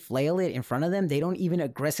lightly flail it in front of them. They don't even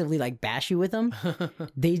aggressively like bash you with them.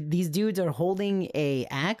 These dudes are holding a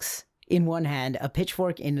axe in one hand, a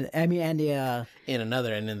pitchfork in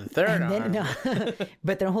another, and in the third arm. No,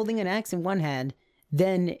 but they're holding an axe in one hand,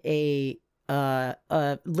 then a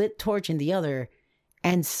lit torch in the other,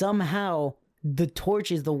 and somehow the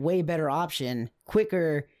torch is the way better option,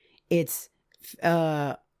 quicker. It's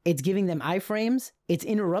giving them iframes. It's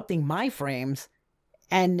interrupting my frames,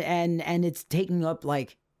 and it's taking up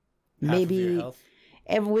like maybe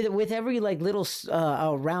with every like little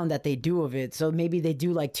round that they do of it. So maybe they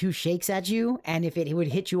do like 2 shakes at you, and if it would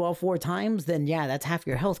hit you all 4 times, then yeah, that's half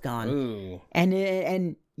your health gone. Ooh.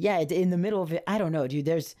 And yeah, in the middle of it, I don't know, dude.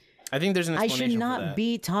 I think there's an explanation I should for not that.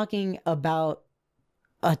 be talking about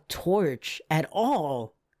a torch at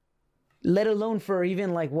all. Let alone for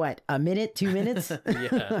even like what, a minute, 2 minutes?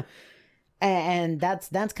 Yeah. And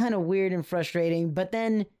that's kind of weird and frustrating. But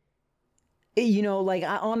then, like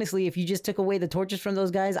honestly, if you just took away the torches from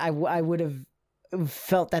those guys, I would have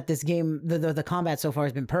felt that this game, the combat so far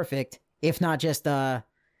has been perfect, if not just a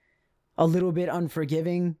little bit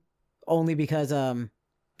unforgiving, only because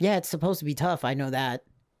it's supposed to be tough. I know that.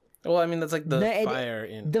 Well, I mean, that's like the fire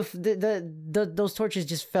in those torches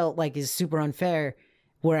just felt like is super unfair.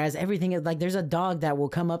 Whereas everything is like, there's a dog that will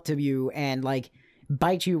come up to you and like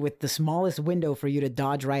bite you with the smallest window for you to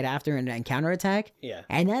dodge right after and counterattack. Yeah.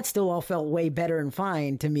 And that still all felt way better and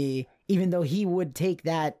fine to me, even though he would take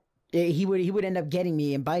that, he would end up getting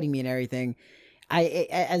me and biting me and everything.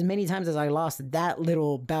 As many times as I lost that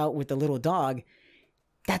little bout with the little dog,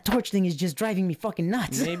 that torch thing is just driving me fucking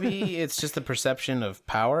nuts. Maybe it's just the perception of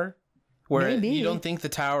power. Where you don't think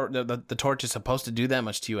the torch is supposed to do that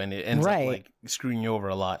much to you, and it ends up like screwing you over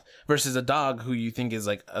a lot. Versus a dog who you think is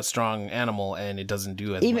like a strong animal, and it doesn't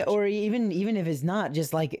do as much. Or even if it's not,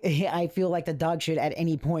 just like I feel like the dog should at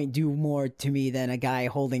any point do more to me than a guy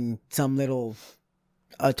holding some little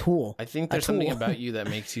tool. I think there's something about you that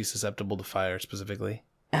makes you susceptible to fire specifically.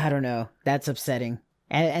 I don't know. That's upsetting.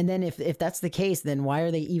 And then if that's the case, then why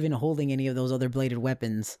are they even holding any of those other bladed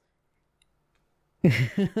weapons?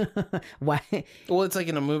 Why? Well, it's like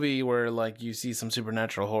in a movie where like you see some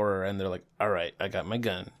supernatural horror and they're like, all right, I got my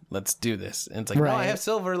gun, let's do this, and it's like, no, I have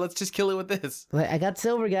silver, let's just kill it with this. I got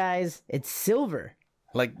silver, guys, it's silver.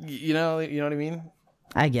 Like, you know what I mean?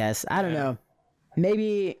 I guess. I don't know,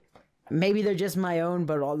 maybe they're just my own,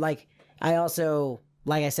 but like I also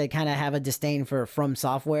like I said, kind of have a disdain for From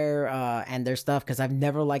Software and their stuff because I've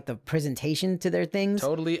never liked the presentation to their things.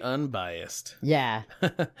 Totally unbiased. Yeah.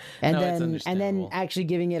 And then actually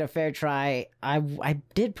giving it a fair try, I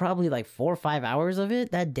did probably like 4 or 5 hours of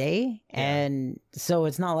it that day. Yeah. And so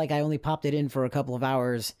it's not like I only popped it in for a couple of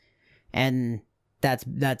hours and that's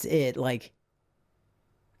it. Like,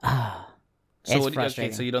 it's frustrating.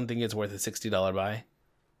 Okay, so you don't think it's worth a $60 buy?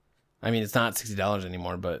 I mean, it's not $60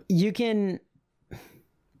 anymore, but you can.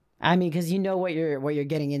 I mean, because you know what you're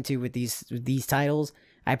getting into with these titles.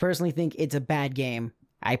 I personally think it's a bad game.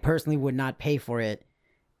 I personally would not pay for it,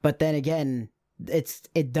 but then again,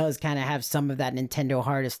 it does kind of have some of that Nintendo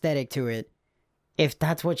hard aesthetic to it. If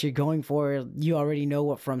that's what you're going for, you already know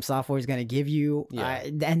what From Software is going to give you. Yeah.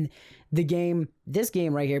 And this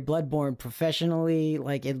game right here, Bloodborne, professionally,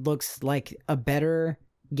 like it looks like a better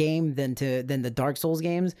game than the Dark Souls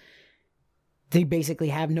games. They basically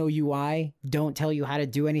have no UI, don't tell you how to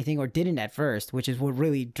do anything, or didn't at first, which is what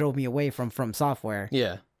really drove me away from Software.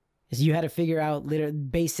 Yeah. Is you had to figure out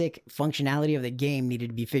basic functionality of the game needed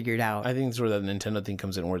to be figured out. I think it's where that Nintendo thing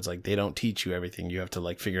comes in, where it's like they don't teach you everything. You have to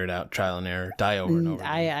like figure it out, trial and error, die over and over.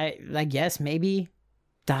 I guess maybe.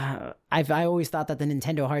 I always thought that the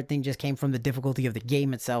Nintendo hard thing just came from the difficulty of the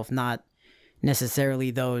game itself, not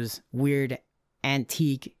necessarily those weird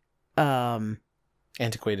antiquated.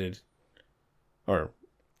 Or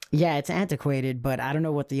yeah, it's antiquated, but I don't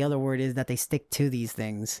know what the other word is that they stick to these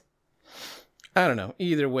things. I don't know.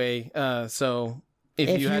 Either way, so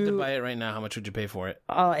if you had to buy it right now, how much would you pay for it?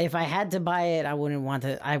 If I had to buy it, I wouldn't want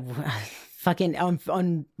to. I fucking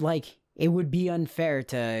like it would be unfair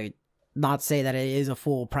to not say that it is a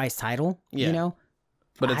full price title. Yeah. You know,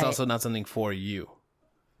 but it's also not something for you.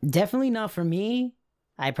 Definitely not for me.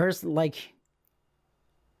 I personally like.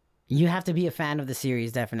 You have to be a fan of the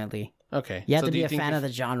series, definitely. Okay. You have to be a fan of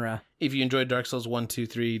the genre. If you enjoyed Dark Souls 1, 2,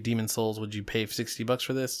 3, Demon Souls, would you pay $60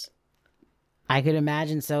 for this? I could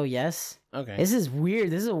imagine so, yes. Okay. This is weird.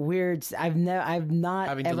 This is a weird... I've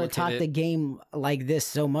not ever talked the game like this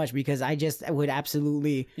so much because I just would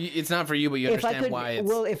absolutely... It's not for you, but you understand why it's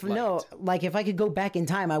if I could go back in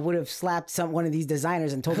time, I would have slapped one of these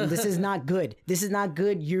designers and told them, this is not good. This is not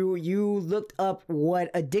good. You looked up what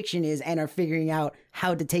addiction is and are figuring out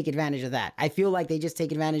how to take advantage of that. I feel like they just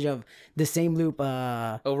take advantage of the same loop...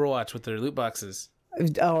 Overwatch with their loot boxes.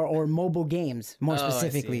 Or mobile games, more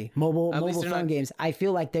specifically. Mobile phone games. I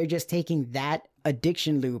feel like they're just taking that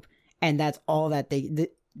addiction loop, and that's all that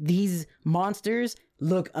these monsters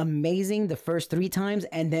look amazing the first 3 times,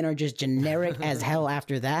 and then are just generic as hell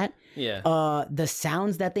after that. Yeah. The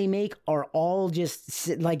sounds that they make are all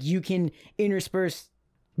just like you can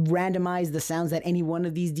randomize the sounds that any one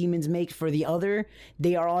of these demons make for the other.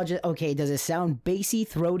 They are all just okay. Does it sound bassy,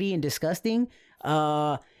 throaty, and disgusting?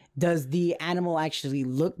 Does the animal actually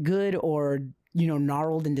look good or,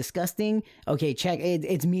 gnarled and disgusting? Okay, check.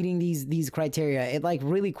 It's meeting these criteria. It like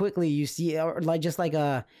really quickly you see, or like just like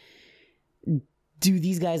do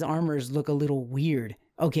these guys' armors look a little weird?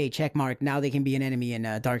 Okay, check mark. Now they can be an enemy in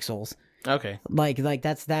Dark Souls. Okay. Like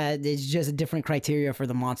that's that. It's just a different criteria for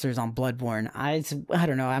the monsters on Bloodborne. I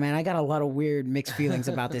don't know. I mean, I got a lot of weird mixed feelings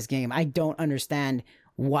about this game. I don't understand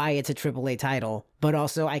why it's a AAA title, but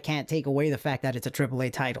also I can't take away the fact that it's a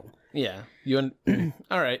AAA title. Yeah.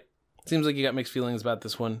 All right. Seems like you got mixed feelings about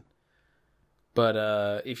this one.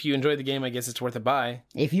 But if you enjoyed the game, I guess it's worth a buy.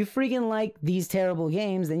 If you freaking like these terrible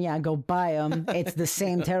games, then yeah, go buy them. It's the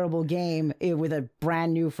same terrible game with a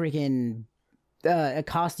brand new freaking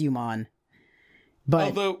costume on. But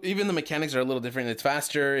although even the mechanics are a little different, it's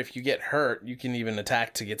faster. If you get hurt, you can even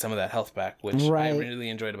attack to get some of that health back, which I really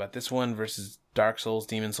enjoyed about this one versus Dark Souls,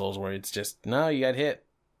 Demon Souls, where it's just, no, you got hit.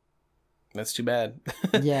 That's too bad.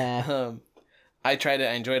 Yeah. I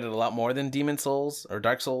enjoyed it a lot more than Demon Souls or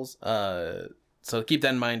Dark Souls. So keep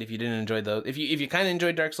that in mind if you didn't enjoy those. If you kind of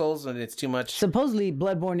enjoyed Dark Souls and it's too much. Supposedly,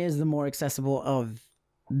 Bloodborne is the more accessible of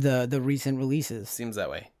the recent releases. Seems that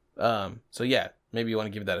way. So yeah, maybe you want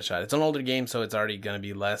to give that a shot. It's an older game, so it's already going to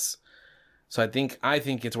be less. So I think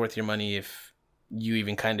it's worth your money if you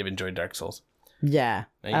even kind of enjoyed Dark Souls. Yeah.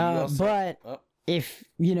 If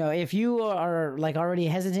you are like already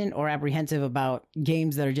hesitant or apprehensive about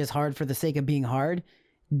games that are just hard for the sake of being hard,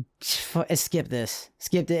 skip this.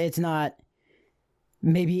 Skip it. It's not.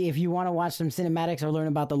 Maybe if you want to watch some cinematics or learn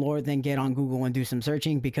about the lore, then get on Google and do some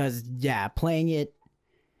searching because playing it.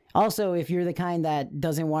 Also, if you're the kind that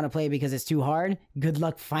doesn't want to play because it's too hard, good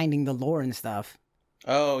luck finding the lore and stuff.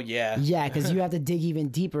 Oh yeah. Yeah, because you have to dig even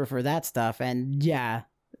deeper for that stuff, and yeah,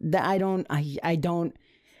 I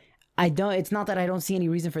It's not that I don't see any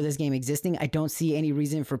reason for this game existing. I don't see any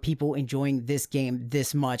reason for people enjoying this game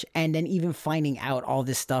this much and then even finding out all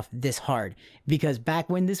this stuff this hard. Because back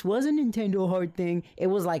when this was a Nintendo hard thing, it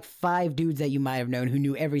was like 5 dudes that you might have known who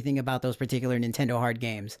knew everything about those particular Nintendo hard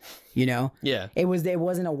games. You know? Yeah. It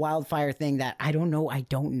wasn't a wildfire thing that I don't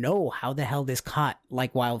know how the hell this caught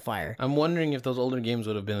like wildfire. I'm wondering if those older games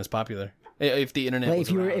would have been as popular. If the internet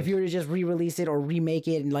was around. If you were to just re-release it or remake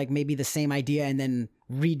it and like maybe the same idea and then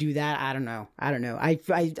redo that, I don't know.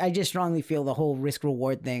 I just strongly feel the whole risk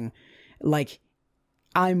reward thing, like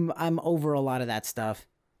I'm over a lot of that stuff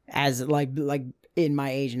as like in my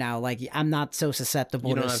age now. Like I'm not so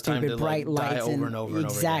susceptible to stupid bright lights over and over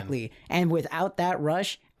exactly. And without that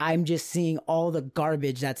rush, I'm just seeing all the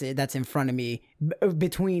garbage that's in front of me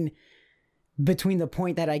between the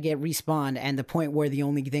point that I get respawned and the point where the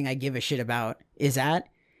only thing I give a shit about is at,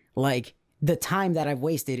 like the time that I've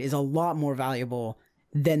wasted is a lot more valuable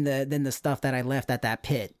than the stuff that I left at that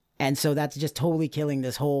pit. And so that's just totally killing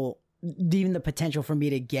this whole, even the potential for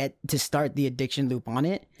me to start the addiction loop on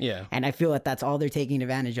it. Yeah. And I feel that that's all they're taking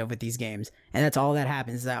advantage of with these games. And that's all that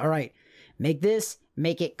happens is that, all right, make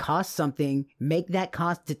it cost something, make that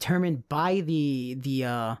cost determined by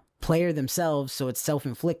the player themselves, so it's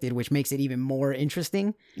self-inflicted, which makes it even more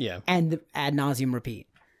interesting. Yeah. And ad nauseum repeat.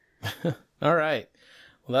 All right.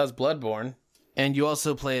 Well, that was Bloodborne. And you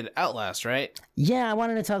also played Outlast, right? Yeah, I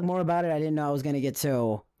wanted to talk more about it. I didn't know I was going to get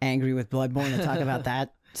so angry with Bloodborne and talk about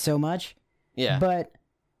that so much. Yeah. But,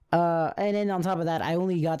 and then on top of that, I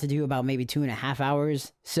only got to do about maybe 2.5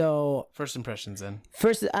 hours. So... First impressions then.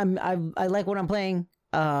 First, I like what I'm playing.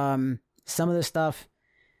 Some of the stuff...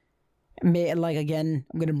 Like again,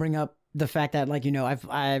 I'm gonna bring up the fact that like it's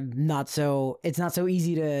not so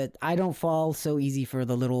easy I don't fall so easy for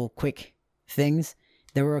the little quick things.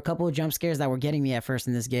 There were a couple of jump scares that were getting me at first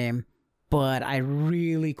in this game, but I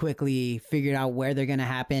really quickly figured out where they're gonna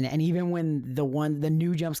happen. And even when the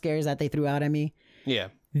new jump scares that they threw out at me, yeah,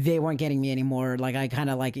 they weren't getting me anymore. Like I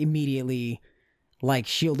kind of like immediately like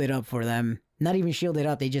shielded up for them. Not even shielded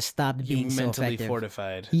up, they just stopped being so effective. Mentally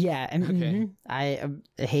fortified. Yeah, and okay. I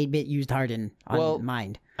hate bit used harden on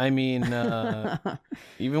mind. I mean,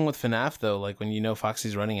 even with FNAF though, like when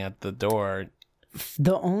Foxy's running at the door.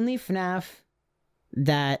 The only FNAF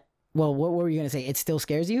that, well, what were you gonna say? It still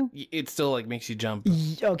scares you? It still like makes you jump.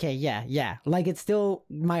 Okay, yeah. Like it's still,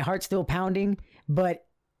 my heart's still pounding, but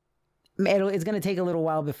it's going to take a little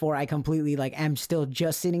while before I completely, like, I'm still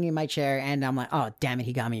just sitting in my chair and I'm like, oh, damn it,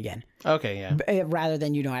 he got me again. Okay, yeah. Rather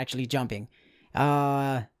than, actually jumping.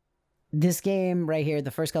 This game right here,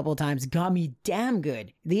 the first couple of times, got me damn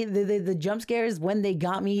good. The jump scares, when they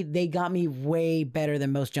got me way better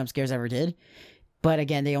than most jump scares ever did. But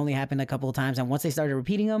again, they only happened a couple of times. And once they started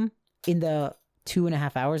repeating them, in the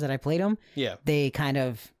 2.5 hours that I played them, yeah, they kind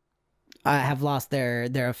of have lost their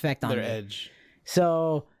effect on their me. Edge.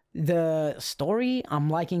 So... The story I'm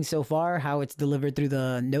liking so far, how it's delivered through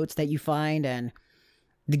the notes that you find and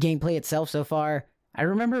the gameplay itself so far. I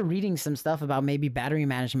remember reading some stuff about maybe battery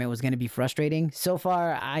management was going to be frustrating. So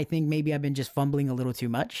far, I think maybe I've been just fumbling a little too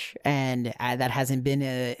much and that hasn't been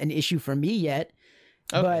an issue for me yet.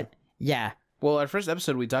 Okay. But yeah. Well, our first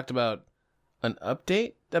episode, we talked about an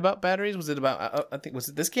update about batteries. Was it about, I think, was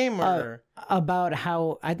it this game or? About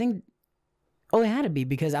how, I think, it had to be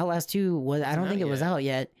because Outlast 2 was, I don't think it was out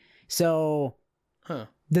yet. So,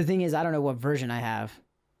 the thing is, I don't know what version I have.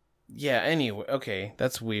 Yeah, anyway, okay,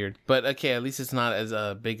 that's weird. But, okay, at least it's not as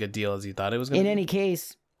big a deal as you thought it was going to be. In any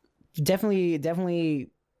case, definitely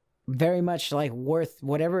very much, like, worth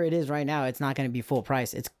whatever it is right now. It's not going to be full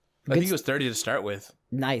price. I think it was $30 to start with.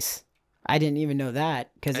 Nice. I didn't even know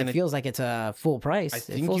that, because it feels like it's a full price. I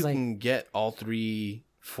think you can get all 3...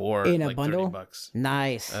 for in a like bundle? $30.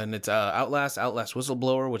 Nice. And it's Outlast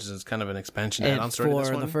Whistleblower, which is kind of an expansion add-on story to this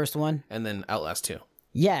one. For the first one. And then Outlast 2.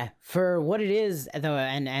 Yeah, for what it is, though,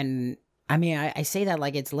 and I mean, I say that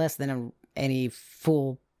like it's less than any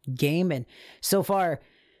full game, and so far,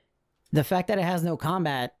 the fact that it has no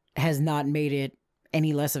combat has not made it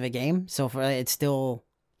any less of a game. So far, it's still,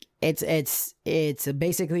 it's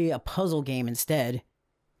basically a puzzle game instead.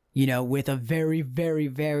 With a very, very,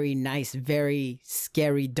 very nice, very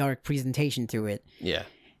scary, dark presentation to it. Yeah.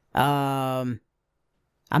 I'm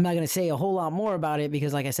not going to say a whole lot more about it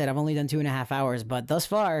because, like I said, I've only done 2.5 hours. But thus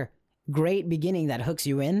far, great beginning that hooks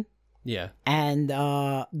you in. Yeah. And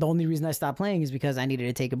the only reason I stopped playing is because I needed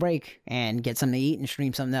to take a break and get something to eat and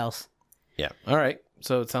stream something else. Yeah. All right.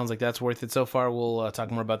 So it sounds like that's worth it so far. We'll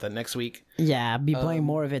talk more about that next week. Yeah, I'll be playing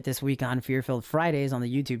more of it this week on Fear-Filled Fridays on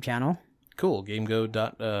the YouTube channel. Cool.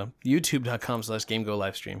 YouTube.com/GameGo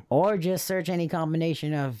livestream. Or just search any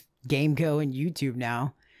combination of GameGo and YouTube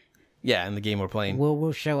now. Yeah, in the game we're playing.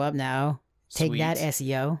 We'll show up now. Take that,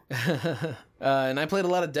 SEO. And I played a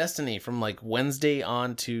lot of Destiny from like Wednesday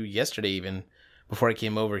on to yesterday even. Before I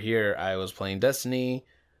came over here, I was playing Destiny.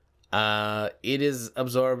 It has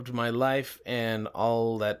absorbed my life and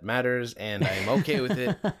all that matters, and I'm okay with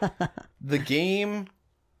it. The game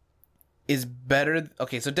is better.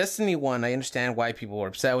 Okay, so Destiny 1, I understand why people were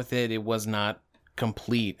upset with it. It was not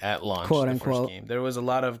complete at launch. Quote unquote. First game. There was a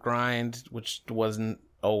lot of grind, which wasn't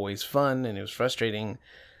always fun, and it was frustrating.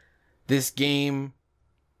 This game,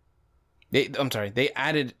 they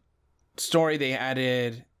added story, they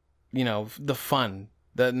added, the fun.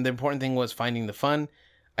 The important thing was finding the fun.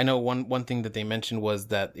 I know one thing that they mentioned was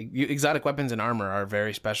that exotic weapons and armor are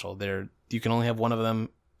very special. You can only have one of them,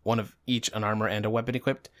 one of each, an armor and a weapon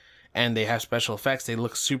equipped, and they have special effects. They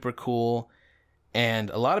look super cool, and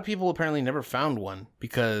a lot of people apparently never found one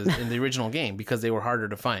because in the original game because they were harder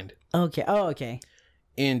to find. Okay. Oh, okay.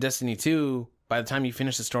 In Destiny 2, by the time you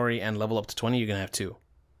finish the story and level up to 20, you're gonna have 2,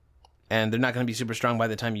 and they're not gonna be super strong by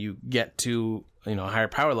the time you get to a higher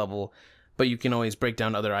power level. But you can always break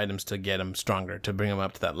down other items to get them stronger, to bring them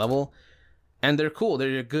up to that level. And they're cool.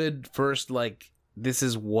 They're a good first, this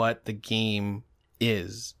is what the game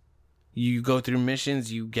is. You go through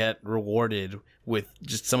missions, you get rewarded with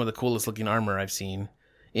just some of the coolest looking armor I've seen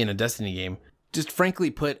in a Destiny game. Just frankly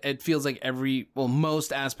put, it feels like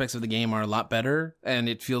most aspects of the game are a lot better, and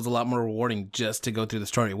it feels a lot more rewarding just to go through the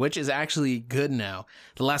story, which is actually good now.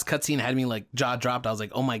 The last cutscene had me jaw dropped. I was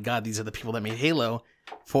like, oh my god, these are the people that made Halo,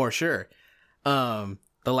 for sure. The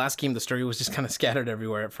last game, the story was just kind of scattered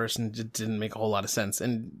everywhere at first and it didn't make a whole lot of sense.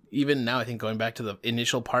 And even now, I think going back to the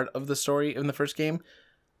initial part of the story in the first game,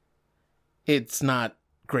 it's not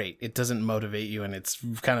great. It doesn't motivate you, and it's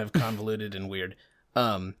kind of convoluted and weird.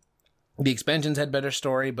 The expansions had better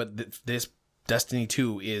story, but this Destiny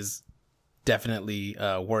 2 is definitely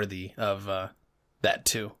worthy of that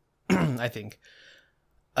too. I think.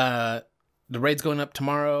 The raid's going up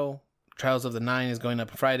tomorrow. Trials of the Nine is going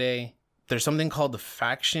up Friday. There's something called the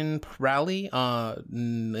Faction Rally in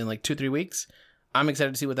 2-3 weeks. I'm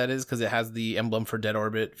excited to see what that is because it has the emblem for Dead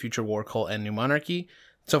Orbit, Future War Cult, and New Monarchy.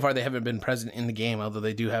 So far, they haven't been present in the game, although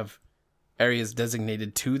they do have areas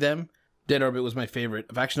designated to them. Dead Orbit was my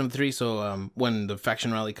favorite faction of the 3, so when the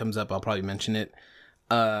Faction Rally comes up, I'll probably mention it.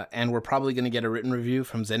 And we're probably going to get a written review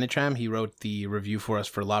from Zenitram. He wrote the review for us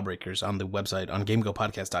for Lawbreakers on the website on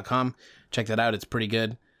GameGoPodcast.com. Check that out. It's pretty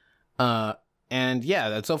good. And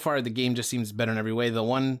yeah, so far the game just seems better in every way. The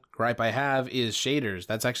one gripe I have is shaders.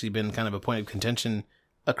 That's actually been kind of a point of contention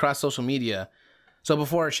across social media. So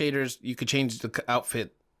before shaders, you could change the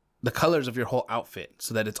colors of your whole outfit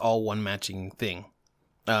so that it's all one matching thing.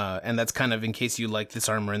 And that's kind of in case you like this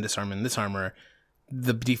armor and this armor and this armor,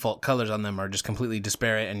 the default colors on them are just completely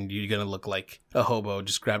disparate and you're going to look like a hobo,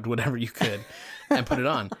 just grabbed whatever you could and put it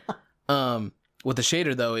on. With the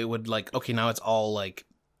shader though, it would okay, now it's all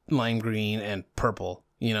lime green and purple,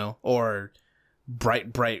 or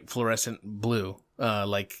bright fluorescent blue,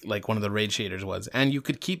 like one of the raid shaders was. And you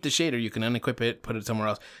could keep the shader, you can unequip it, put it somewhere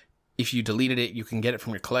else. If you deleted it, you can get it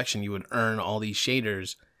from your collection. You would earn all these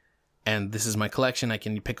shaders, and this is my collection. I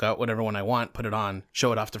can pick out whatever one I want, put it on,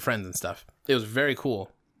 show it off to friends and stuff. It was very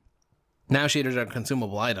cool. Now shaders are a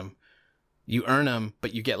consumable item. You earn them,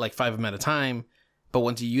 but you get 5 of them at a time, but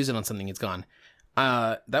once you use it on something, it's gone.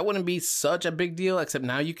 That wouldn't be such a big deal, except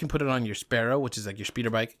now you can put it on your Sparrow, which is your speeder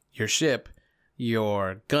bike, your ship,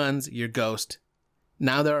 your guns, your Ghost.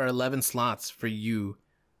 Now there are 11 slots for you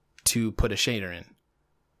to put a shader in.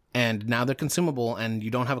 And now they're consumable and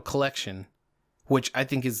you don't have a collection, which I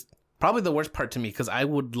think is probably the worst part to me because I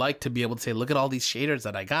would like to be able to say, look at all these shaders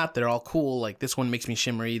that I got. They're all cool. This one makes me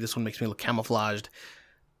shimmery. This one makes me look camouflaged.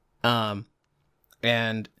 And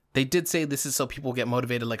they did say this is so people get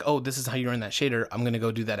motivated, oh, this is how you earn that shader. I'm going to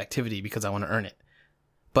go do that activity because I want to earn it.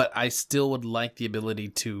 But I still would like the ability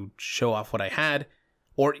to show off what I had.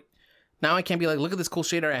 Or now I can't be look at this cool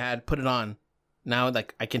shader I had, put it on. Now,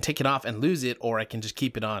 I can take it off and lose it, or I can just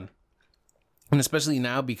keep it on. And especially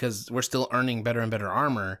now, because we're still earning better and better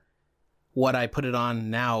armor, what I put it on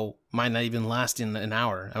now might not even last in an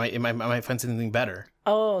hour. I might find something better.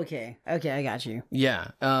 Oh, okay. Okay, I got you. Yeah.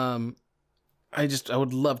 I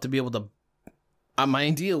would love to be able to. My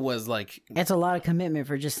idea was it's a lot of commitment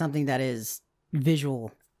for just something that is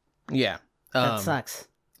visual. Yeah. That sucks.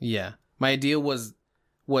 Yeah. My idea was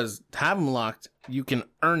have them locked. You can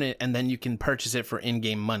earn it, and then you can purchase it for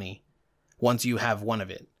in-game money once you have one of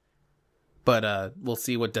it. But we'll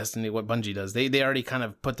see what Bungie does. They already kind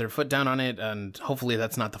of put their foot down on it, and hopefully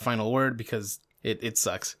that's not the final word because it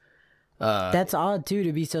sucks. That's odd too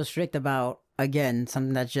to be so strict about, again,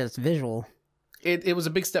 something that's just visual. It was a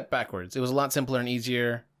big step backwards. It was a lot simpler and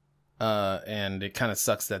easier, and it kind of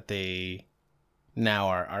sucks that they now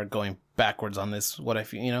are going backwards on this. What I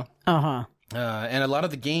feel, you know. And a lot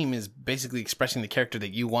of the game is basically expressing the character that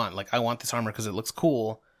you want. Like, I want this armor because it looks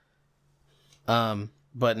cool.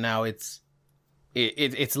 But now it's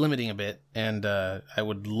limiting a bit, and I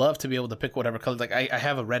would love to be able to pick whatever color. Like, I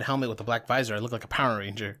have a red helmet with a black visor. I look like a Power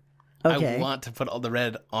Ranger. Okay. I want to put all the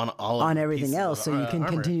red on everything else, so you can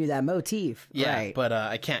continue that motif. Yeah, right. But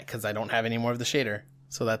I can't because I don't have any more of the shader.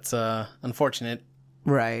 So that's unfortunate.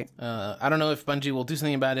 Right. I don't know if Bungie will do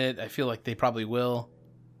something about it. I feel like they probably will.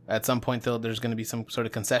 At some point, though, there's going to be some sort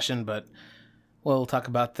of concession, but we'll talk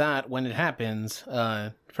about that when it happens.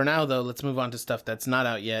 For now, though, let's move on to stuff that's not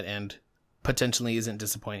out yet and potentially isn't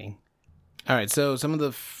disappointing. All right, so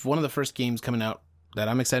one of the first games coming out that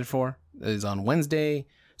I'm excited for is on Wednesday,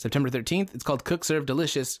 September 13th. It's called Cook Serve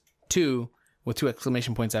Delicious 2, with 2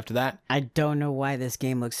 exclamation points after that. I don't know why this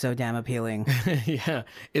game looks so damn appealing. Yeah,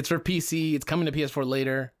 it's for PC. It's coming to PS4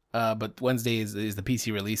 later, but Wednesday is the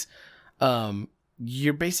PC release.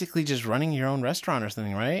 You're basically just running your own restaurant or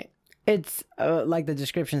something, right? It's, like the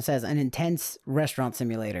description says, an intense restaurant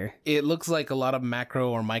simulator. It looks like a lot of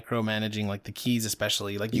macro or micro managing, like the keys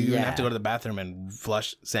especially. Like, you have to go to the bathroom and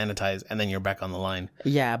flush, sanitize, and then you're back on the line.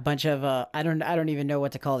 Yeah, a bunch of, I don't even know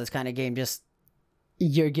what to call this kind of game. Just,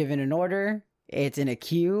 you're given an order, it's in a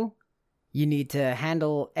queue. You need to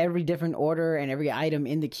handle every different order, and every item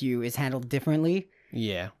in the queue is handled differently.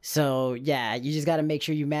 Yeah. So, yeah, you just got to make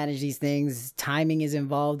sure you manage these things. Timing is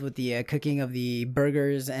involved with the cooking of the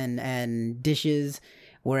burgers and dishes,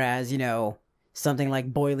 whereas, you know, something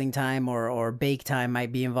like boiling time or bake time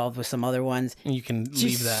might be involved with some other ones. You can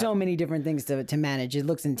leave that. So many different things to manage. It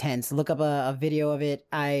looks intense. Look up a video of it.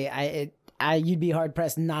 You'd be hard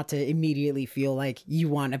pressed not to immediately feel like you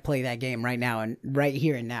want to play that game right now and right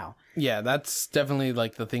here and now. Yeah, that's definitely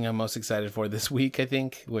like the thing I'm most excited for this week, I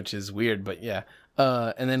think, which is weird, but yeah.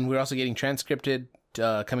 And then we're also getting Transcripted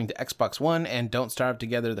coming to Xbox One, and Don't Starve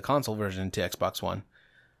Together, the console version, to Xbox One.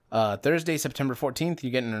 Thursday, September 14th,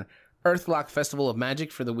 you're getting an Earthlock Festival of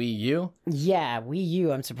Magic for the Wii U. Yeah, Wii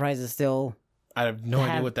U, I'm surprised it's still... I have no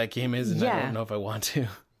idea what that game is, and I don't know if I want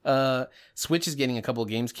to. Switch is getting a couple of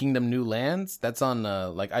games. Kingdom New Lands, that's on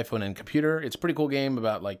like iPhone and computer. It's a pretty cool game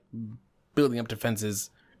about like building up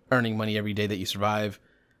defenses, earning money every day that you survive,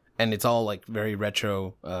 and it's all like very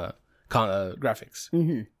retro graphics.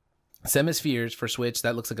 Mm-hmm. Semispheres for Switch,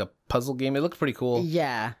 that looks like a puzzle game. It looks pretty cool.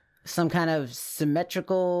 Yeah, some kind of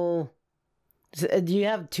symmetrical... You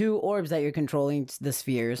have 2 orbs that you're controlling, the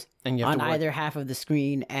spheres, and you have on either half of the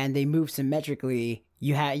screen, and they move symmetrically.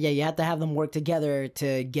 You have to have them work together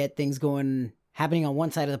to get things happening on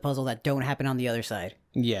one side of the puzzle that don't happen on the other side.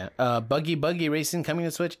 Yeah. Buggy Racing coming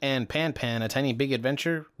to Switch, and Pan, A Tiny Big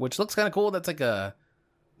Adventure, which looks kind of cool. That's like a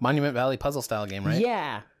Monument Valley puzzle style game, right?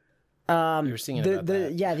 Yeah. You were singing about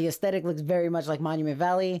that. Yeah, the aesthetic looks very much like Monument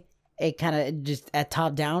Valley. It kind of just at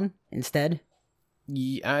top down instead.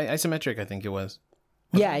 Yeah, isometric, I think it was.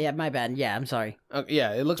 Yeah, my bad. Yeah, I'm sorry.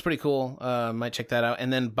 Yeah, it looks pretty cool. Might check that out.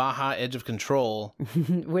 And then Baja Edge of Control.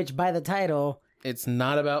 Which, by the title... It's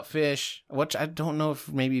not about fish, which I don't know if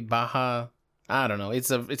maybe Baja... I don't know.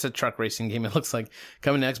 It's a truck racing game, it looks like.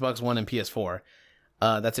 Coming to Xbox One and PS4.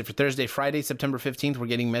 That's it for Thursday. Friday, September 15th, we're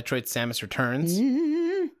getting Metroid Samus Returns.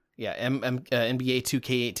 Yeah, NBA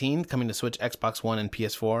 2K18 coming to Switch, Xbox One, and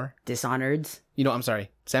PS4. Dishonored. I'm sorry.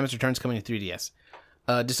 Samus Returns coming to 3DS.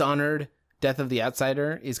 Dishonored, Death of the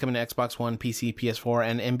Outsider is coming to Xbox One, PC, PS4,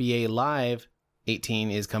 and NBA Live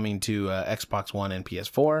 18 is coming to Xbox One and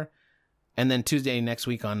PS4. And then Tuesday next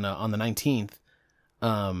week on the 19th,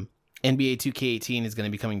 NBA 2K18 is going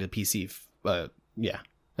to be coming to PC. Yeah,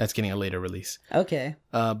 that's getting a later release. Okay.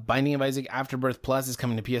 Binding of Isaac Afterbirth Plus is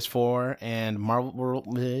coming to PS4, and Marvel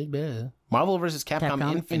vs.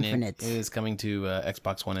 Capcom Infinite is coming to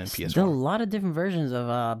Xbox One and PS4. Still a lot of different versions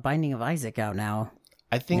of Binding of Isaac out now.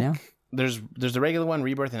 I think there's the regular one,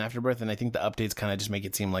 Rebirth and Afterbirth, and I think the updates kind of just make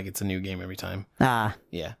it seem like it's a new game every time. Yeah.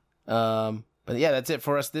 But yeah, that's it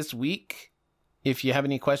for us this week. If you have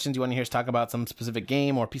any questions, you want to hear us talk about some specific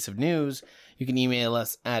game or piece of news, you can email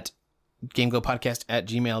us at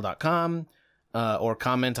gamegopodcast@gmail.com or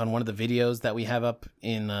comment on one of the videos that we have up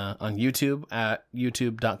on YouTube at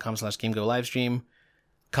youtube.com/gamegolivestream.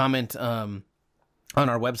 Comment on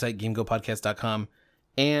our website, gamegopodcast.com,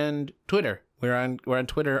 and Twitter. We're on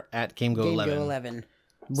Twitter at GameGo11.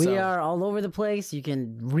 We are all over the place. You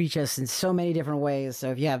can reach us in so many different ways.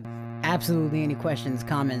 So if you have absolutely any questions,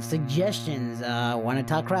 comments, suggestions, want to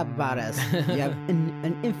talk crap about us, you have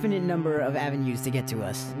an infinite number of avenues to get to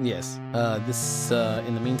us. Yes.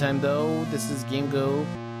 In the meantime, though, this is GameGo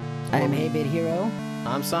I am H8BitHero.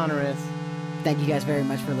 I'm Sonorith. Thank you guys very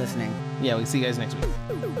much for listening. Yeah, we'll see you guys next week.